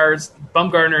Bumgarner's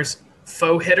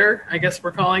faux hitter, I guess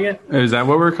we're calling it. Is that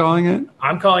what we're calling it?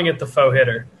 I'm calling it the faux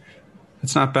hitter.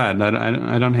 It's not bad.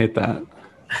 I don't hate that.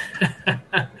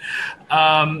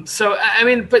 So, I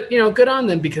mean, but, good on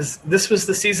them, because this was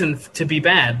the season to be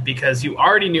bad, because you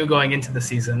already knew going into the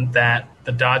season that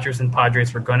the Dodgers and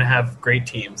Padres were going to have great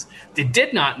teams. They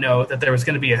did not know that there was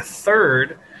going to be a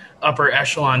third upper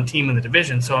echelon team in the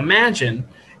division. So imagine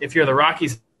if you're the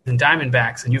Rockies and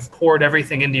Diamondbacks and you've poured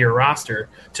everything into your roster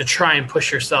to try and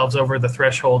push yourselves over the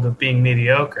threshold of being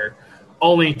mediocre,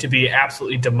 only to be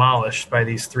absolutely demolished by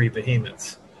these 3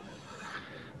 behemoths.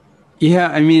 Yeah,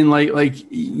 I mean,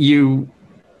 the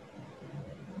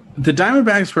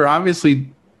Diamondbacks were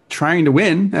obviously trying to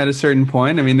win at a certain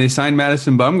point. I mean, they signed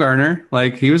Madison Bumgarner.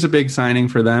 Like, he was a big signing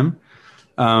for them.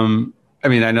 I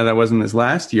mean, I know that wasn't his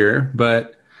last year,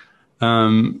 but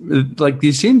like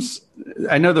these teams,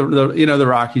 I know the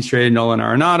Rockies traded Nolan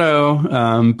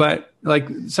Arenado, but like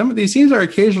some of these teams are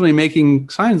occasionally making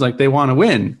signs like they want to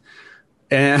win,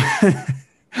 and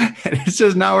it's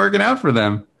just not working out for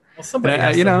them. Well, somebody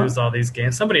has to lose all these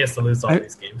games. Somebody has to lose all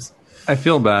these games. I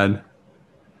feel bad.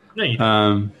 No, you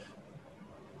don't.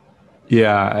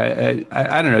 Yeah,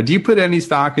 I don't know. Do you put any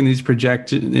stock in these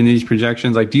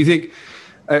projections? Like, do you think?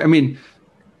 I mean,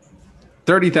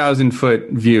 30,000 foot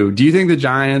view. Do you think the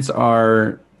Giants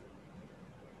are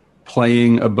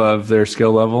playing above their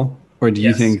skill level, or do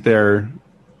you think they're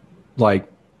like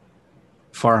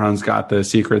Farhan's got the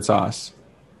secret sauce?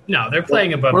 No, they're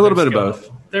playing above. Or a little bit of both.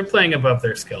 Level. They're playing above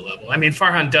their skill level. I mean,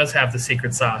 Farhan does have the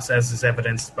secret sauce, as is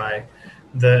evidenced by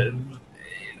the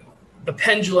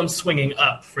pendulum swinging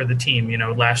up for the team. You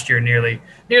know, last year nearly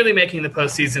making the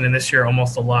postseason, and this year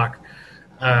almost a lock.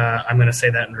 I'm going to say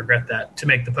that and regret that, to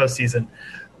make the postseason.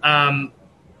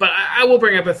 But I will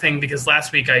bring up a thing, because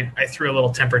last week I threw a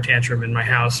little temper tantrum in my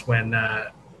house when I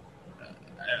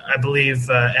believe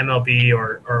MLB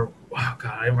or oh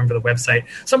God, I don't remember the website.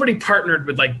 Somebody partnered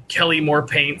with like Kelly Moore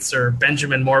Paints or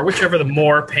Benjamin Moore, whichever the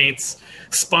Moore Paints,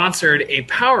 sponsored a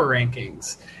power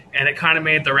rankings. And it kind of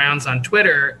made the rounds on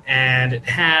Twitter, and it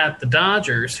had the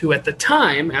Dodgers, who at the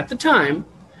time,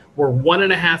 were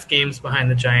 1.5 games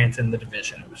behind the Giants in the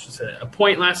division. It was just a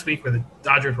point last week where the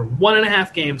Dodgers were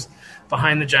 1.5 games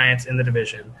behind the Giants in the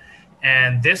division.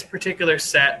 And this particular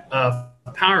set of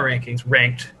power rankings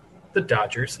ranked the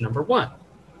Dodgers number 1.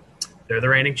 They're the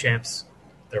reigning champs.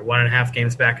 They're 1.5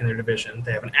 games back in their division.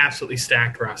 They have an absolutely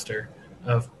stacked roster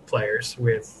of players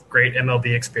with great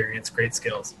MLB experience, great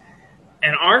skills.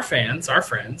 And our fans, our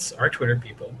friends, our Twitter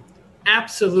people,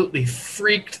 absolutely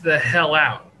freaked the hell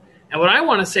out. And what I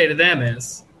want to say to them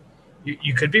is,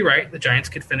 you could be right. The Giants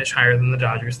could finish higher than the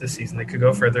Dodgers this season. They could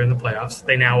go further in the playoffs.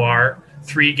 They now are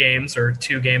 3 games or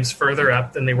 2 games further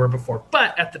up than they were before.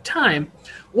 But at the time,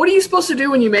 what are you supposed to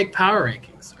do when you make power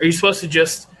rankings? Are you supposed to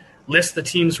just list the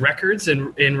team's records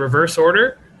in reverse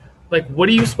order? Like, what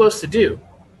are you supposed to do?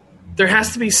 There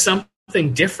has to be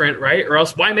something different, right? Or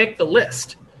else why make the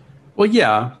list? Well,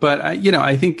 yeah, but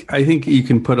I think you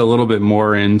can put a little bit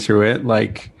more into it.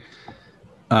 Like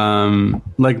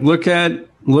look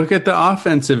at the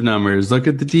offensive numbers. Look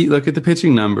at the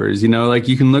pitching numbers. You know, like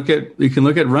you can look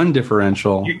at run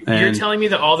differential. You're telling me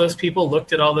that all those people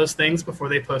looked at all those things before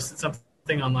they posted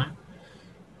something online?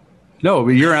 No,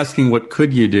 but you're asking what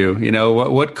could you do? You know,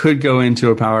 what could go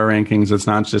into a power rankings? It's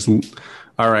not just,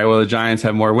 all right, well, the Giants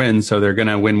have more wins, so they're going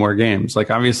to win more games. Like,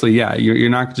 obviously, yeah, you're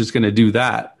not just going to do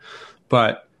that.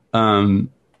 But I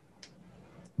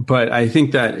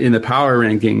think that in the power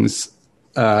rankings,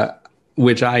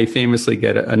 which I famously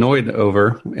get annoyed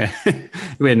over,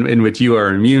 in which you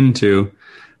are immune to,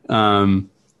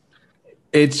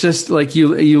 it's just like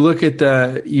you look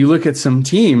at some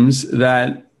teams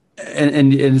that,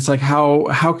 and it's like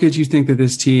how could you think that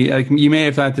this team, like, you may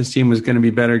have thought this team was going to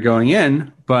be better going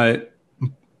in, but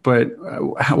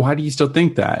why do you still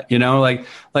think that? You know, like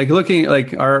looking at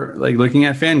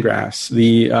Fangraphs,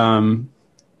 the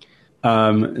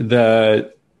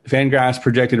Fangraphs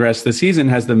projected rest of the season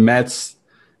has the Mets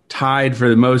tied for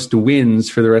the most wins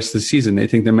for the rest of the season. They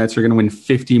think the Mets are going to win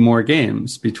 50 more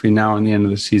games between now and the end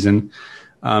of the season.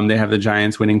 They have the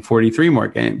Giants winning 43 more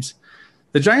games.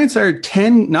 The Giants are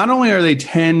 10. Not only are they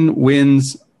 10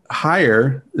 wins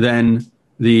higher than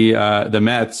the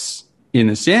Mets in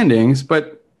the standings,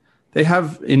 but they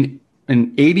have an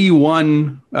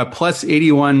 81 plus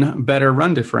 81 better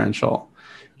run differential.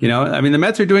 You know, I mean, the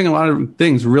Mets are doing a lot of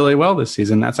things really well this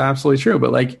season. That's absolutely true.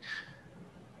 But like,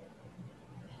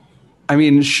 I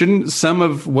mean, shouldn't some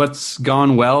of what's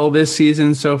gone well this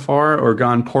season so far, or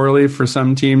gone poorly for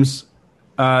some teams,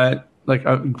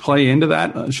 play into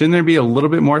that? Shouldn't there be a little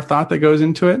bit more thought that goes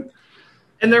into it?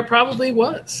 And there probably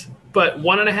was. But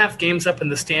 1.5 games up in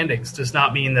the standings does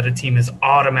not mean that a team is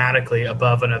automatically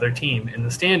above another team in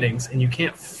the standings. And you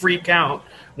can't freak out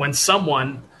when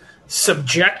someone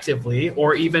subjectively,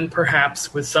 or even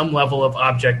perhaps with some level of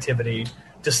objectivity,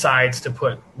 decides to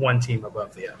put one team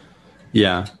above the other.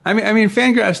 Yeah. I mean,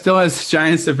 Fangraphs still has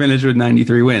Giants to finish with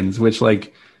 93 wins, which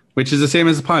is the same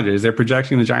as the Padres. They're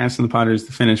projecting the Giants and the Padres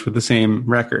to finish with the same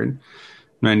record,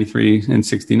 93 and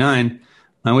 69,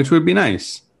 which would be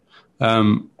nice.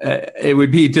 it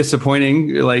would be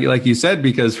disappointing, like you said,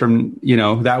 because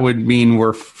that would mean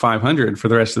we're 500 for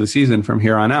the rest of the season from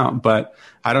here on out. But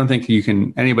I don't think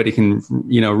anybody can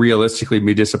realistically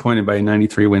be disappointed by a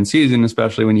 93 win season,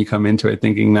 especially when you come into it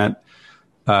thinking that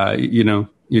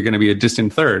you're going to be a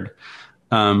distant third.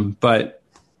 But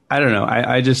I don't know.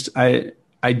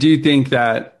 I do think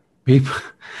that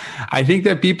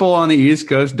people on the East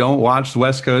Coast don't watch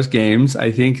West Coast games.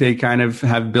 I think they kind of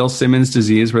have Bill Simmons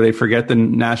disease where they forget the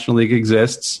National League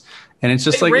exists. And it's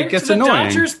just it gets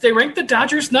annoying. They ranked the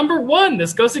Dodgers number 1.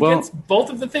 This goes against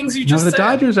both of the things you just said. The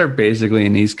Dodgers are basically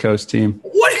an East Coast team.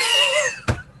 What?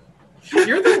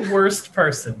 You're the worst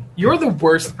person. You're the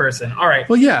worst person. All right.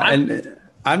 Well, yeah, and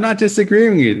I'm not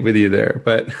disagreeing with you there,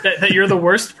 but that you're the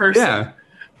worst person. Yeah.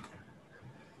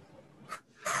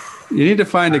 You need to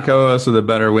find a co-host with a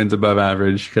better wins above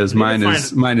average because mine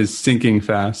is sinking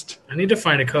fast. I need to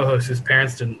find a co-host whose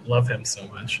parents didn't love him so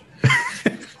much.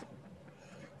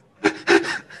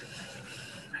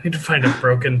 I need to find a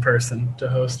broken person to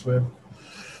host with.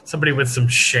 Somebody with some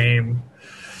shame.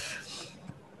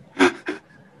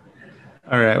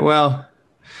 All right. Well,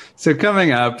 so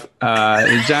coming up,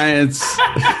 the Giants.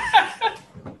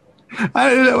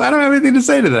 I don't have anything to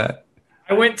say to that.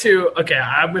 I'm going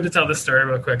to tell this story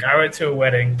real quick. I went to a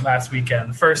wedding last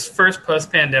weekend. First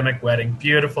post-pandemic wedding.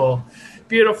 Beautiful,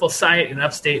 beautiful site in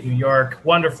upstate New York.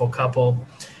 Wonderful couple.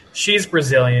 She's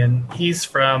Brazilian. He's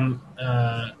from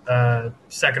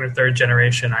second or third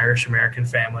generation Irish-American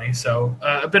family. So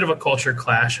a bit of a culture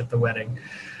clash at the wedding.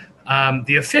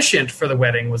 The officiant for the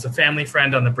wedding was a family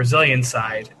friend on the Brazilian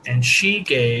side, and she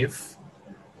gave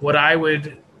what I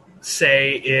would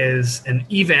say is an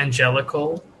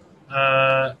evangelical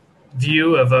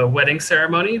view of a wedding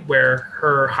ceremony where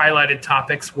her highlighted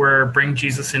topics were bring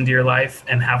Jesus into your life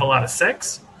and have a lot of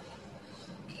sex.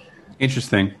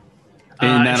 Interesting.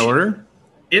 In that order?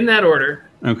 In that order.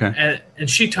 Okay. And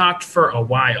she talked for a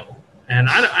while. And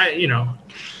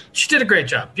she did a great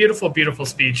job. Beautiful, beautiful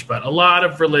speech, but a lot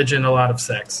of religion, a lot of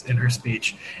sex in her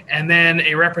speech. And then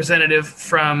a representative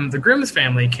from the groom's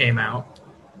family came out,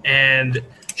 and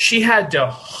she had to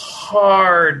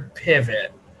hard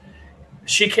pivot.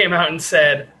 She came out and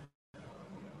said,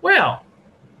 well,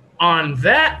 on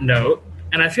that note,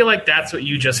 and I feel like that's what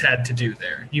you just had to do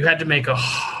there. You had to make a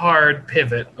hard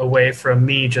pivot away from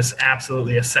me just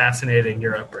absolutely assassinating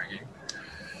your upbringing.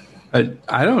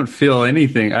 I don't feel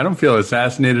anything. I don't feel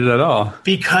assassinated at all.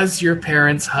 Because your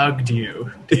parents hugged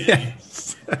you.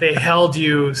 Yes. They held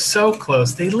you so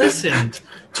close. They listened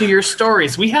to your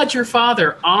stories. We had your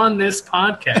father on this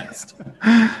podcast.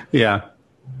 Yeah.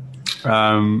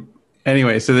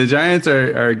 Anyway, so the Giants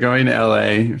are going to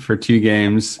LA for 2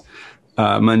 games,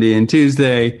 Monday and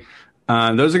Tuesday.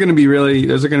 Those are going to be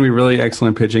really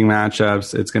excellent pitching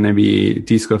matchups. It's going to be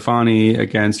DeSclafani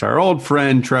against our old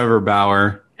friend Trevor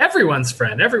Bauer. Everyone's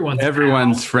friend.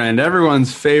 Everyone's friend.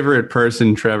 Everyone's favorite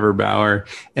person, Trevor Bauer.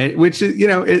 And, which is,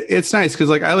 it's nice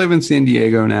because I live in San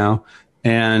Diego now,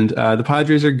 and the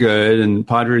Padres are good, and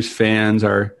Padres fans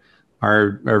are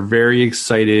very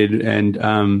excited, and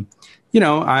I'm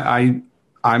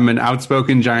an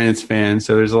outspoken Giants fan,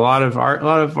 so there's a lot of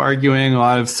arguing, a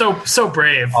lot of so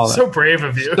brave, so brave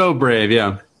of you, so brave,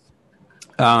 yeah.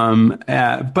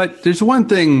 But there's one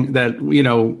thing that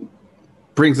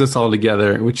brings us all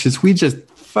together, which is we just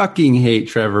fucking hate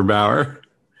Trevor Bauer.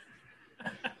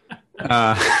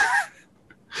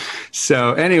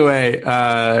 So anyway,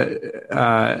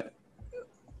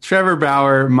 Trevor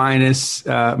Bauer minus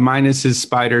his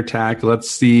spider tack. Let's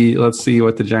see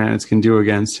what the Giants can do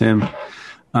against him.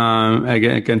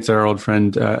 Against our old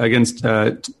friend, against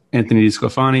Anthony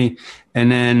DeSclafani,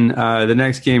 and then the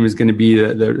next game is going to be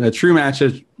the true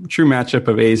matchup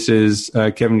of aces,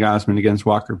 Kevin Gausman against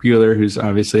Walker Buehler, who's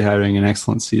obviously having an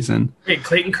excellent season. Wait,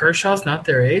 Clayton Kershaw's not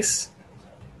their ace?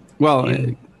 Well,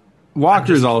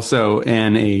 Walker's also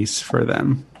an ace for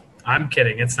them. I'm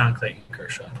kidding. It's not Clayton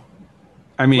Kershaw.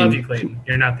 I mean, love you, Clayton.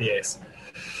 You're not the ace.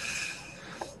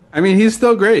 I mean, he's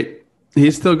still great.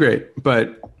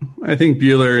 But I think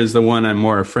Buehler is the one I'm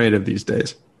more afraid of these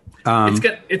days.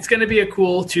 It's going to be a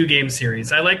cool 2-game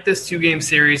series. I like this 2-game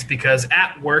series because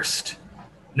at worst,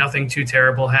 nothing too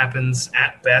terrible happens.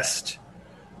 At best,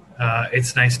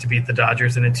 it's nice to beat the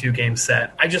Dodgers in a 2-game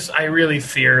set. I really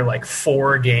fear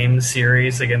 4-game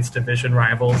series against division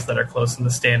rivals that are close in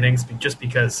the standings, just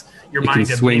because your mind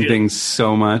can swing things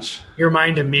so much. Your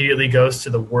mind immediately goes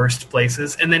to the worst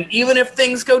places, and then even if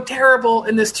things go terrible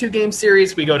in this 2-game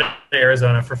series, we go to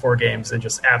Arizona for 4 games and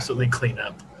just absolutely clean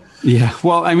up. Yeah,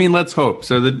 well, I mean, let's hope.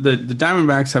 So the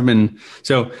Diamondbacks have been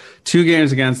 2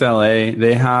 games against LA.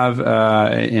 They have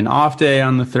an off day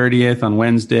on the 30th on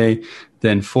Wednesday,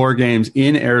 then 4 games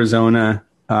in Arizona,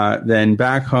 then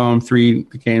back home 3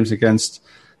 games against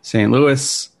St.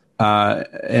 Louis,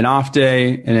 an off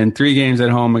day, and then 3 games at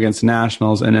home against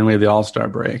Nationals, and then we have the All-Star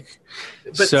break.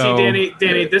 But see,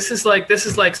 Danny, this is like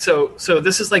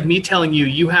me telling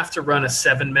you have to run a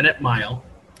 7-minute mile.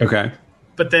 Okay.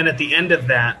 But then at the end of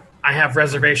that, I have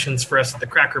reservations for us at the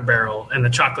Cracker Barrel, and the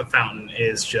chocolate fountain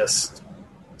is just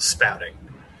spouting.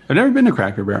 I've never been to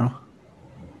Cracker Barrel.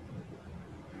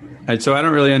 So I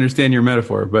don't really understand your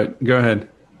metaphor, but go ahead.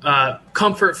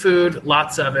 Comfort food,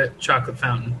 lots of it, chocolate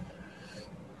fountain.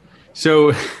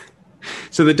 So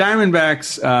the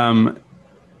Diamondbacks,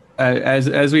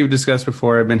 as we've discussed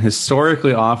before, have been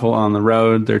historically awful on the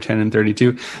road. They're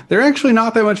 10-32. They're actually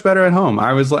not that much better at home.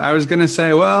 I was going to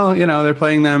say, well, they're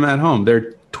playing them at home.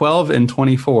 They're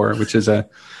 12-24, which is a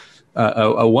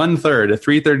 1/3, a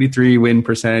 333 win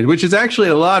percentage, which is actually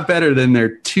a lot better than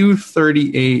their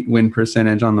 238 win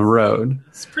percentage on the road.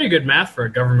 It's pretty good math for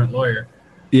a government lawyer.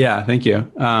 Yeah, thank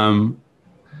you.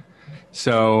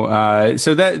 So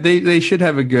that they should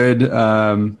have a good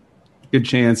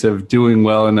chance of doing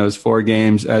well in those 4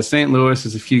 games. St. Louis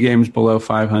is a few games below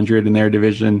 500 in their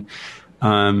division.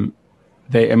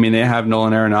 They have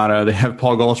Nolan Arenado, they have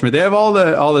Paul Goldschmidt, they have all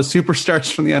the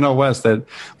superstars from the NL West that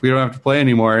we don't have to play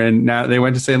anymore. And now they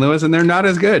went to St. Louis and they're not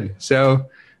as good. So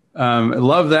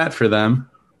love that for them.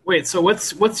 Wait, so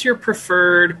what's your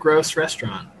preferred gross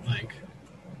restaurant like?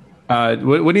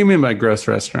 What do you mean by gross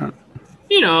restaurant?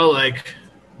 Like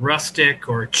rustic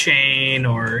or chain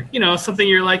or, something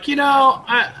you're like,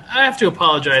 I have to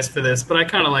apologize for this, but I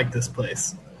kind of like this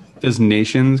place. Does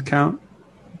Nations count?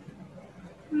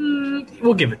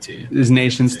 We'll give it to you. Is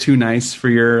Nations too nice for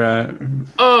your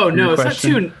no,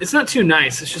 question? It's not too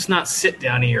nice. It's just not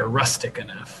sit-down-y or rustic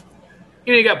enough.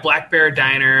 You got Black Bear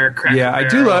Diner, Cracker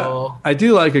Barrel. I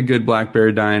do like a good Black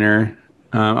Bear Diner.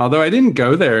 Although I didn't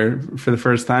go there for the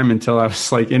first time until I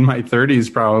was like in my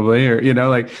 30s, probably, or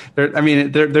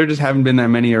there just haven't been that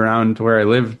many around where I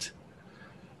lived.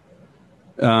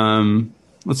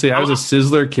 Let's see, I was a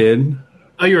Sizzler kid.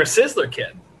 Oh, you were a Sizzler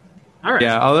kid. All right.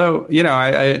 Yeah, although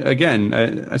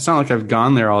it's not like I've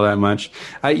gone there all that much.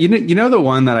 The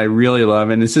one that I really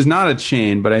love, and this is not a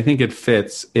chain, but I think it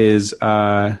fits. Is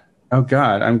oh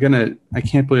God, I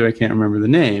can't believe I can't remember the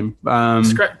name.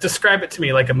 Describe it to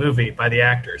me like a movie by the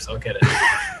actors. I'll get it.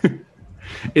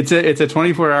 It's a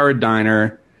 24-hour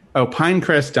diner. Oh,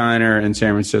 Pinecrest Diner in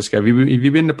San Francisco. Have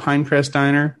you been to Pinecrest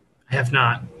Diner? I have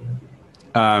not.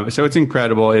 So it's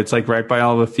incredible. It's like right by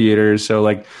all the theaters. So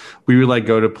like we would like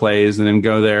go to plays and then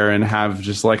go there and have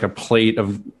just like a plate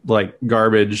of like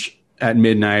garbage at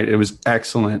midnight. It was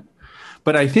excellent.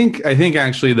 But I think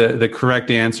actually the correct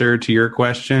answer to your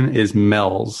question is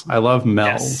Mel's. I love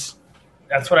Mel's. Yes.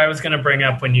 That's what I was going to bring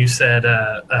up when you said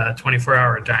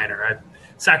 24-hour diner.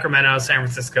 Sacramento, San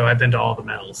Francisco, I've been to all the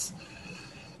Mel's.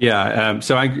 Yeah.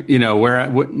 So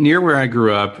near where I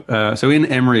grew up. So in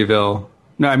Emeryville.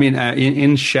 No, I mean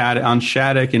on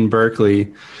Shattuck in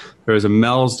Berkeley, there was a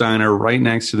Mel's diner right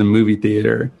next to the movie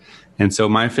theater, and so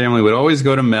my family would always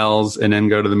go to Mel's and then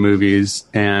go to the movies.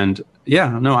 And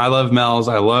yeah, no, I love Mel's.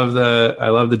 I love the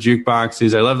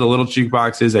jukeboxes. I love the little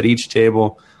jukeboxes at each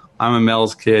table. I'm a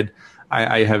Mel's kid.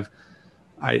 I have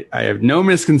no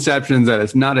misconceptions that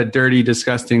it's not a dirty,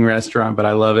 disgusting restaurant, but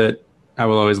I love it. I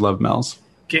will always love Mel's.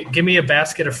 Give me a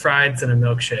basket of fries and a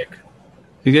milkshake.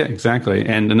 Yeah, exactly.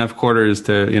 And enough quarters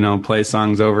to, play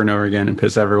songs over and over again and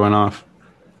piss everyone off.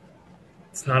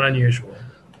 It's not unusual.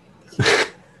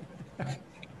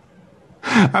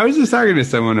 I was just talking to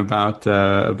someone about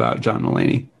John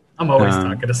Mulaney. I'm always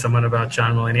talking to someone about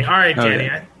John Mulaney. All right, Danny,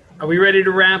 okay. Are we ready to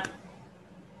wrap?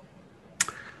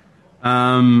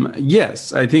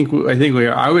 Yes, I think we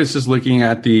are. I was just looking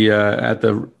at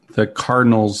the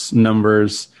Cardinals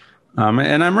numbers.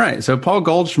 And I'm right. So Paul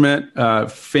Goldschmidt,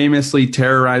 famously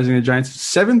terrorizing the Giants,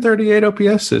 738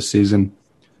 OPS this season.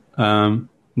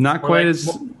 Not quite as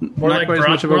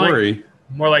much of a worry.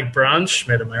 More like Braun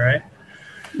Schmidt, am I right?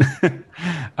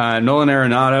 Nolan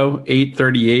Arenado,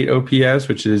 838 OPS,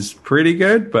 which is pretty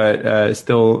good, but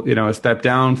still, a step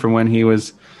down from when he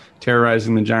was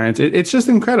terrorizing the Giants. It's just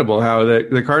incredible how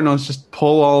the Cardinals just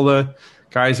pull all the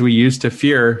guys we used to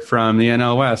fear from the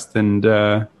NL West and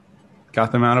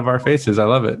got them out of our faces. I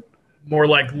love it. More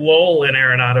like Lowell and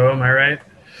Arenado, am I right?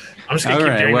 I'm just going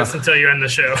to keep doing this until you end the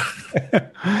show.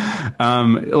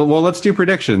 Well, let's do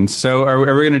predictions. So are we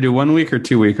going to do 1 week or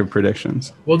 2 week of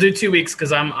predictions? We'll do 2 weeks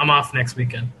because I'm off next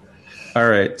weekend. All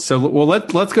right. So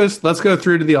let's go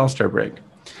through to the All-Star break.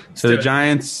 So the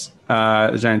Giants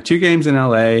 2 games in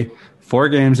LA, 4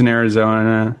 games in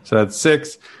Arizona. So that's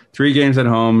 6. 3 games at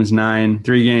home is 9.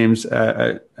 3 games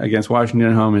against Washington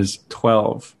at home is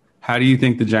 12. How do you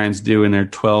think the Giants do in their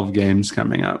 12 games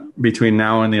coming up between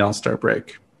now and the All-Star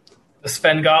break? The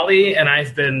Svengali, and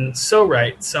I've been so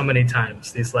right so many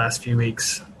times these last few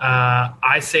weeks.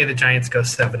 I say the Giants go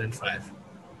 7-5.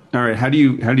 All right. How do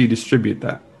you distribute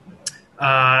that?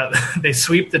 They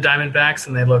sweep the Diamondbacks,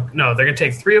 and they're going to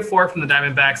take 3 or 4 from the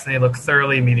Diamondbacks, and they look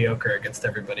thoroughly mediocre against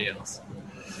everybody else.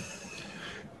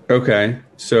 Okay,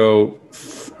 so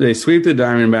they sweep the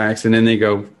Diamondbacks, and then they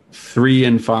go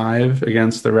 3-5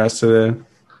 against the rest of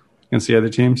against the other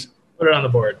teams. Put it on the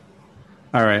board.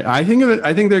 All right, I think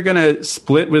they're going to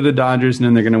split with the Dodgers, and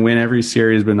then they're going to win every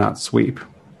series, but not sweep.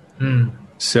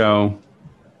 So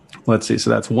let's see. So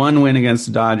that's 1 win against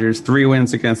the Dodgers, 3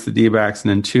 wins against the D-backs, and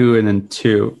then 2 and then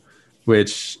 2.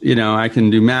 Which I can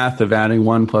do math of adding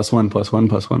 1 + 1 + 1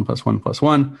 + 1 + 1 +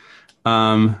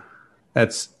 1.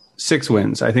 That's 6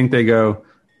 wins. I think they go.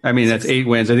 I mean, that's 8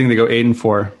 wins. I think they go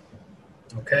 8-4.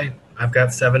 Okay, I've got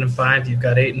 7-5. You've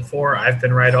got 8-4. I've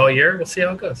been right all year. We'll see how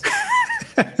it goes.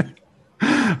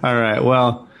 All right.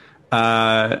 Well,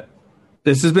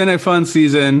 this has been a fun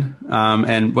season,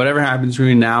 and whatever happens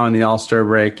between now and the All-Star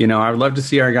break, I would love to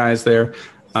see our guys there.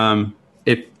 Are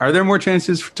there more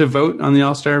chances to vote on the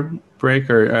All-Star break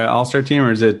or All-Star team,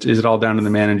 or is it all down to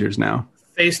the managers now?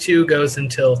 Phase 2 goes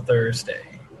until Thursday.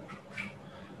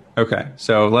 Okay,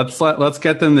 so let's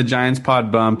get them the Giants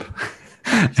pod bump,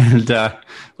 and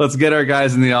let's get our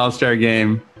guys in the All-Star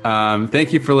game.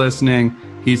 Thank you for listening.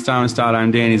 He's Thomas Dodd. I'm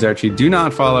Danny Zarchi. Do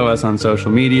not follow us on social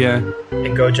media.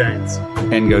 And go Giants.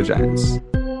 And go Giants.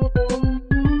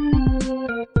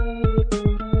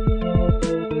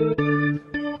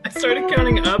 I started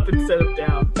counting up instead of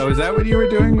down. Oh, is that what you were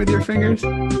doing with your fingers?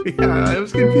 Yeah, it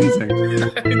was confusing.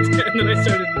 And then I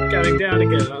started counting down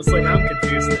again. I was like, I'm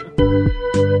confused now.